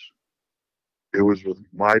 inputs. It was with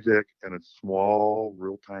my dick and a small,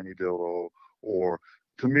 real tiny dildo, or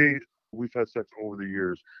to me, we've had sex over the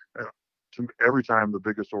years. And every time the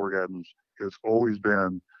biggest orgasms, it's always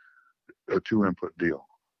been a 2-input deal.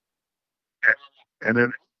 And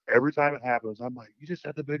then every time it happens, I'm like, you just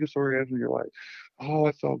had the biggest orgasm of your life. Oh,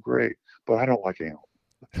 it felt great, but I don't like anal.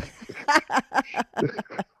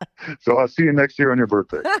 So I'll see you next year on your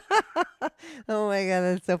birthday. Oh my God,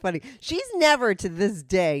 that's so funny. She's never to this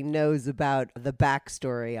day knows about the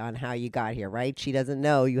backstory on how you got here, right? She doesn't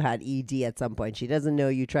know you had ED at some point. She doesn't know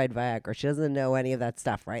you tried Viagra. She doesn't know any of that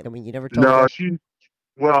stuff, right? I mean, you never told her. No, she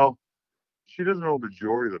doesn't know the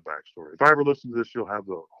majority of the backstory. If I ever listen to this, she'll have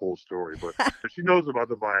the whole story. But she knows about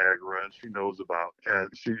the Viagra, and she knows about,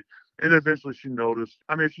 and eventually she noticed.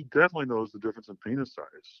 I mean, she definitely knows the difference in penis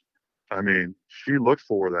size. I mean, she looked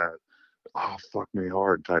for that, oh, fuck me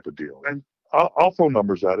hard type of deal. And I'll throw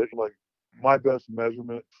numbers at it. Like, my best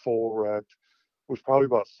measurement, full erect, was probably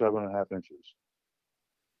about 7.5 inches.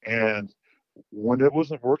 And when it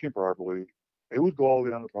wasn't working properly, it would go all the way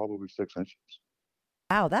down to probably 6 inches.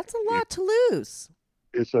 Wow, that's a lot to lose.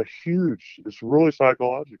 It's really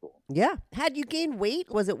psychological. Yeah. Had you gained weight?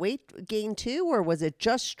 Was it weight gain too, or was it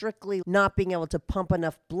just strictly not being able to pump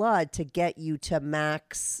enough blood to get you to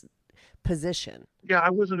max position? Yeah, I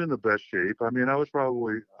wasn't in the best shape. I mean, I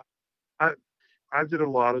did a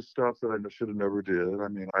lot of stuff that I should have never did. I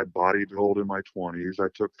mean, I bodybuilded in my 20s. I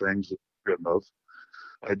took things that I shouldn't have.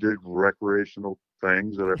 I did recreational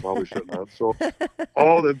things that I probably shouldn't have. So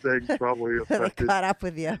all the things probably affected. Caught up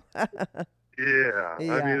with you. Yeah.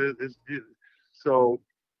 I mean, so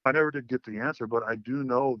I never did get the answer, but I do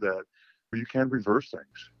know that you can reverse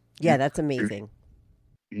things. Yeah, that's amazing.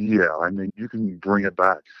 Yeah, I mean, you can bring it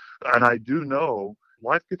back. And I do know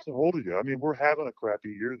life gets a hold of you. I mean, we're having a crappy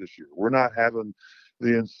year this year. We're not having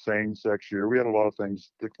the insane sex year. We had a lot of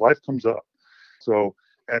things. Life comes up. So,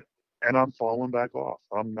 and, and I'm falling back off.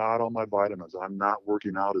 I'm not on my vitamins. I'm not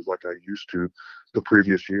working out as like I used to the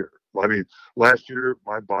previous year. I mean, last year,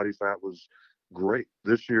 my body fat was great.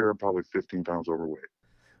 This year, I'm probably 15 pounds overweight.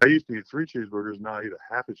 I used to eat 3 cheeseburgers. Now I eat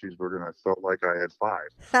a half a cheeseburger, and I felt like I had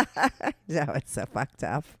 5. No, it's so fucked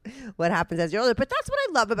up what happens as you're older. But that's what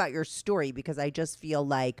I love about your story, because I just feel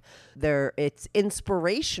like it's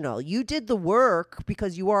inspirational. You did the work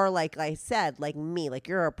because you are, like I said, like me, like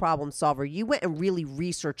you're a problem solver. You went and really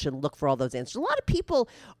researched and looked for all those answers. A lot of people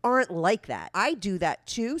aren't like that. I do that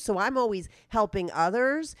too. So I'm always helping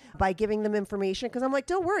others by giving them information, because I'm like,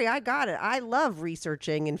 don't worry, I got it. I love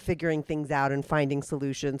researching and figuring things out and finding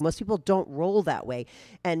solutions. Most people don't roll that way.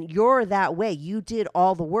 And you're that way. You did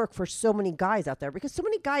all the work for so many guys out there, because so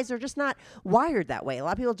many guys are just not wired that way. A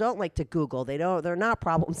lot of people don't like to Google. They're not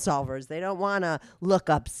problem solvers. They don't want to look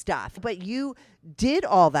up stuff. But you did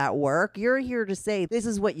all that work. You're here to say this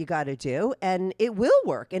is what you got to do, and it will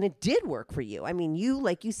work. And it did work for you. I mean, you,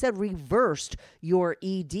 like you said, reversed your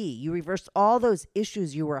ED. You reversed all those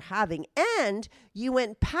issues you were having, and you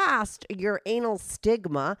went past your anal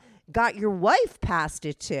stigma, got your wife past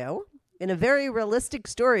it too. In a very realistic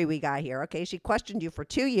story we got here. Okay, she questioned you for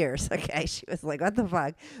 2 years. Okay, she was like, what the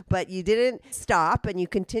fuck? But you didn't stop, and you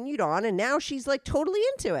continued on, and now she's like totally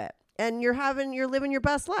into it. And you're living your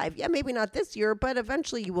best life. Yeah, maybe not this year, but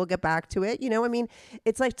eventually you will get back to it. You know, I mean,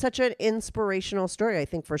 it's like such an inspirational story, I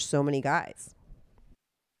think, for so many guys.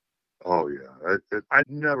 Oh, yeah. I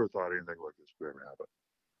never thought anything like this could ever happen.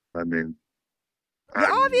 I mean, You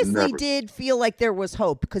obviously did feel like there was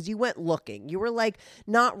hope, because you went looking. You were like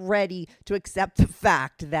not ready to accept the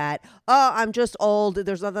fact that, oh, I'm just old.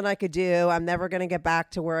 There's nothing I could do. I'm never going to get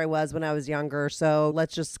back to where I was when I was younger. So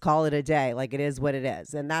let's just call it a day. Like, it is what it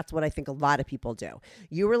is. And that's what I think a lot of people do.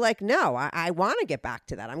 You were like, no, I want to get back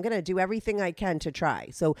to that. I'm going to do everything I can to try.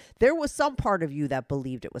 So there was some part of you that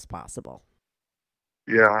believed it was possible.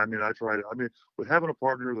 Yeah, I mean, I tried. I mean, with having a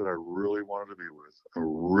partner that I really wanted to be with, I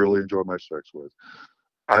really enjoyed my sex with,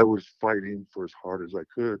 I was fighting for as hard as I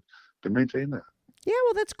could to maintain that. Yeah,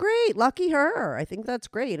 well, that's great. Lucky her. I think that's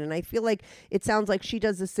great. And I feel like it sounds like she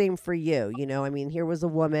does the same for you. You know, I mean, here was a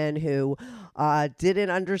woman who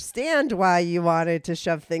didn't understand why you wanted to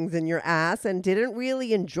shove things in your ass and didn't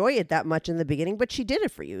really enjoy it that much in the beginning, but she did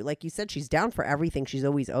it for you. Like you said, she's down for everything. She's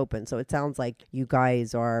always open. So it sounds like you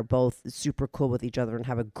guys are both super cool with each other and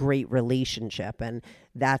have a great relationship. And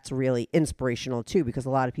that's really inspirational too, because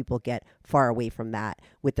a lot of people get far away from that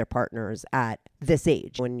with their partners at this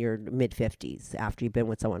age, when you're mid-50s, after you've been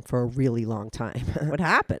with someone for a really long time. What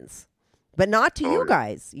happens? But not to you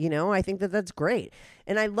guys. You know, I think that's great.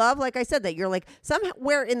 And I love, like I said, that you're like,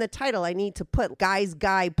 somewhere in the title I need to put Guy's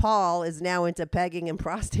Guy Paul is now into pegging and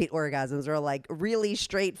prostate orgasms, or like really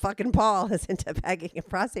straight fucking Paul is into pegging and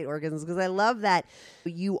prostate orgasms, because I love that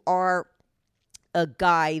you are a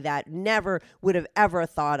guy that never would have ever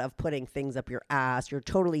thought of putting things up your ass. You're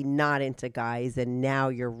totally not into guys, and now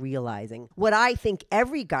you're realizing what I think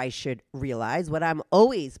every guy should realize, what I'm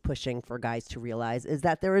always pushing for guys to realize, is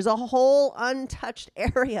that there is a whole untouched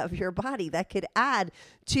area of your body that could add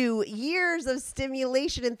to years of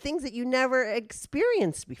stimulation and things that you never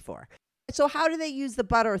experienced before. So how do they use the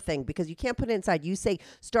butter thing? Because you can't put it inside. You say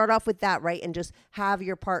start off with that, right? And just have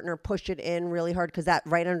your partner push it in really hard, because that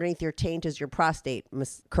right underneath your taint is your prostate,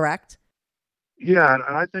 correct? Yeah, and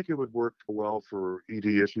I think it would work well for ED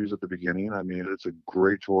issues at the beginning. I mean, it's a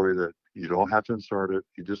great toy that you don't have to insert it.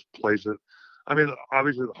 You just place it. I mean,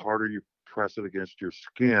 obviously, the harder you press it against your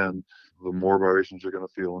skin, the more vibrations you're going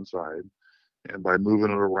to feel inside. And by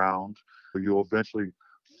moving it around, you'll eventually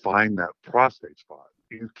find that prostate spot.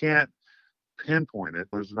 You can't pinpoint it.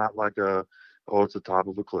 There's not like it's the top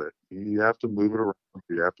of a clit. You have to move it around.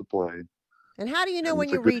 You have to play. And how do you know when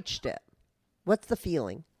you reached it? What's the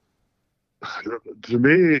feeling? To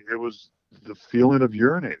me, it was the feeling of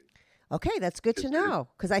urinating. Okay, that's good to know,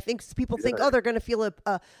 because I think people think, oh, they're going to feel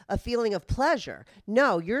a feeling of pleasure.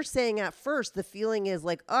 No, you're saying at first the feeling is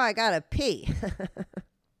like, oh, I got to pee.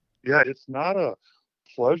 Yeah, it's not a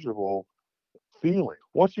pleasurable feeling.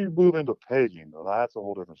 Once you move into pegging, that's a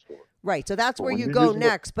whole different story. Right. So that's But where when you you're go using the-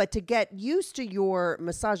 next. But to get used to your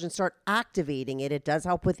massage and start activating it, it does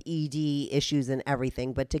help with ED issues and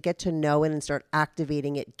everything. But to get to know it and start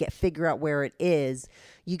activating it, figure out where it is,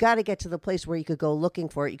 you got to get to the place where you could go looking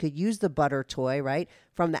for it. You could use the butter toy, right,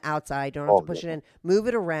 from the outside. Don't have to push it in. Move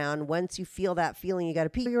it around. Once you feel that feeling, you got to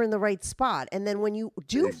pee. You're in the right spot. And then when you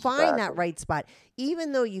do find that right spot,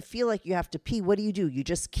 even though you feel like you have to pee, what do? You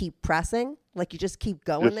just keep pressing? Like you just keep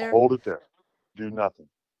going there? Just hold it there. Do nothing.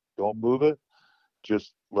 Don't move it.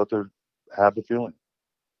 Just let her have the feeling.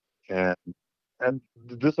 And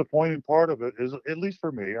the disappointing part of it is, at least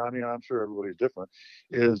for me, I mean, I'm sure everybody's different,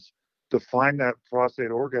 is to find that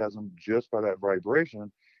prostate orgasm just by that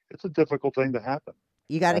vibration. It's a difficult thing to happen.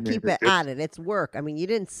 You got to keep it at it. It's work. I mean, you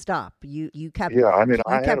didn't stop. You kept. Yeah, I mean, you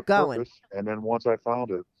I had kept a going. purpose, and then once I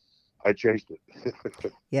found it, I chased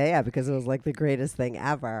it. Yeah, because it was like the greatest thing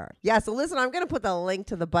ever. Yeah, so listen, I'm going to put the link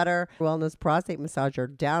to the Butter Wellness Prostate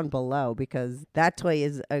Massager down below because that toy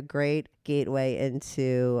is a great gateway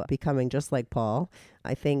into becoming just like Paul.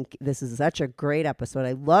 I think this is such a great episode.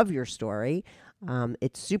 I love your story.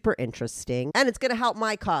 It's super interesting, and it's going to help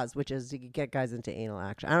my cause, which is to get guys into anal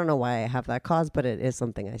action. I don't know why I have that cause, but it is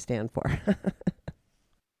something I stand for.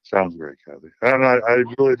 Sounds great, Kathy. And I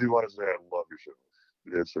really do want to say I love your show.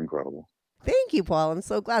 It's incredible. Thank you, Paul. I'm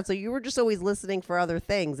so glad. So you were just always listening for other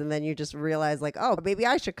things, and then you just realized, like, oh, maybe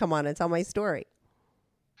I should come on and tell my story.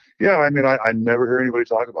 Yeah, I mean, I never hear anybody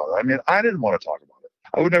talk about it. I mean, I didn't want to talk about it.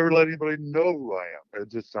 I would never let anybody know who I am.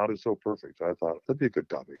 It just sounded so perfect. I thought that'd be a good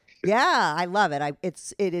topic. Yeah, I love it.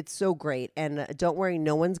 It's so great. And don't worry,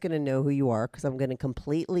 no one's going to know who you are because I'm going to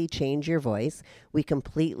completely change your voice. We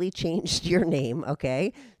completely changed your name,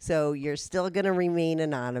 okay? So you're still going to remain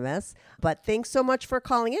anonymous. But thanks so much for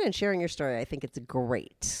calling in and sharing your story. I think it's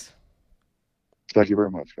great. Thank you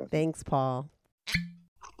very much, guys. Thanks, Paul.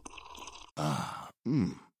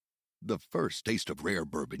 The first taste of rare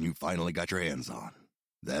bourbon you finally got your hands on.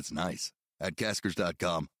 That's nice. At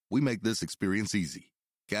Caskers.com, we make this experience easy.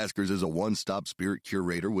 Caskers is a one-stop spirit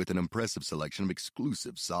curator with an impressive selection of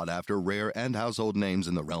exclusive, sought-after, rare, and household names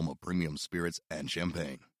in the realm of premium spirits and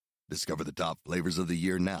champagne. Discover the top flavors of the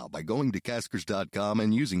year now by going to Caskers.com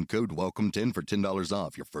and using code WELCOME10 for $10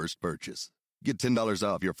 off your first purchase. Get $10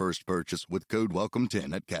 off your first purchase with code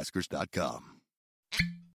WELCOME10 at Caskers.com.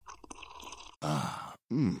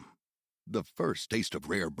 The first taste of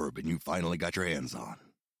rare bourbon you finally got your hands on.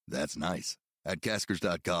 That's nice. At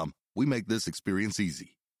Caskers.com, we make this experience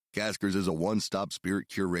easy. Caskers is a one-stop spirit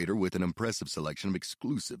curator with an impressive selection of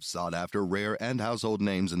exclusive, sought-after, rare, and household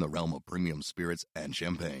names in the realm of premium spirits and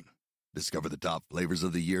champagne. Discover the top flavors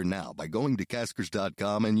of the year now by going to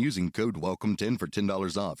Caskers.com and using code WELCOME10 for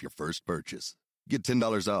 $10 off your first purchase. Get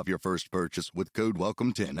 $10 off your first purchase with code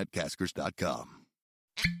WELCOME10 at Caskers.com.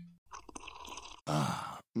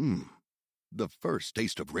 The first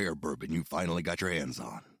taste of rare bourbon you finally got your hands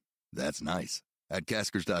on. That's nice. At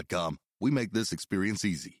Caskers.com, we make this experience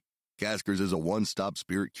easy. Caskers is a one-stop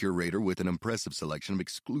spirit curator with an impressive selection of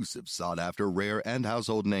exclusive, sought-after, rare, and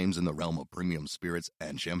household names in the realm of premium spirits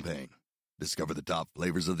and champagne. Discover the top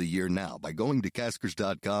flavors of the year now by going to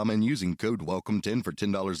Caskers.com and using code WELCOME10 for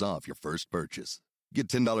 $10 off your first purchase. Get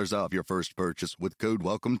 $10 off your first purchase with code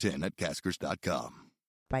WELCOME10 at Caskers.com.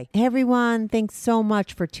 Bye. Hey, everyone. Thanks so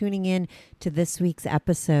much for tuning in to this week's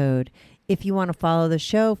episode. If you want to follow the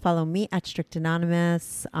show, follow me at Strict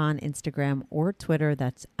Anonymous on Instagram or Twitter.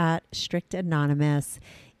 That's at Strict Anonymous.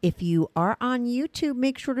 If you are on YouTube,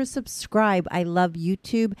 make sure to subscribe. I love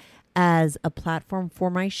YouTube as a platform for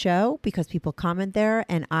my show because people comment there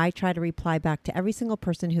and I try to reply back to every single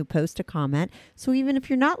person who posts a comment. So even if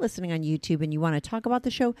you're not listening on YouTube and you want to talk about the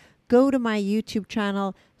show, go to my YouTube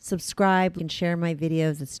channel, subscribe, and share my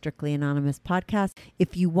videos at Strictly Anonymous Podcast.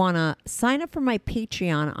 If you want to sign up for my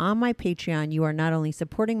Patreon, on my Patreon, you are not only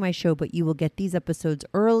supporting my show, but you will get these episodes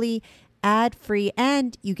early, ad-free,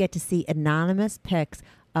 and you get to see anonymous pics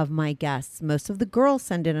of my guests. Most of the girls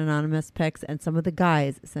send in anonymous pics and some of the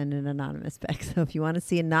guys send in anonymous pics. So if you want to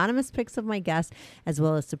see anonymous pics of my guests as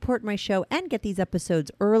well as support my show and get these episodes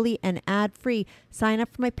early and ad-free, sign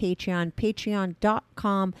up for my Patreon,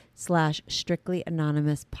 patreon.com/Strictly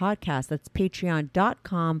Anonymous Podcast. That's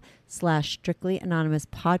patreon.com/Strictly Anonymous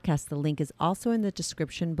Podcast. The link is also in the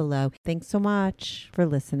description below. Thanks so much for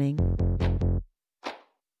listening.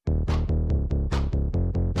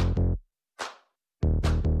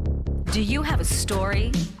 Do you have a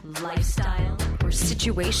story, lifestyle, or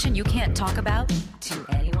situation you can't talk about to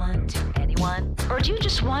anyone? Or do you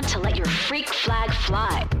just want to let your freak flag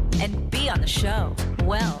fly and be on the show?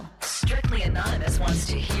 Well, Strictly Anonymous wants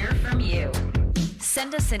to hear from you. Send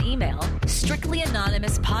send us an email,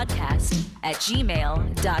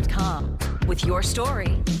 strictlyanonymouspodcast@gmail.com, with your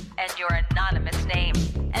story and your anonymous name.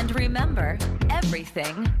 And remember,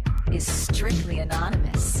 everything is strictly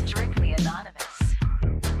anonymous. Strictly anonymous.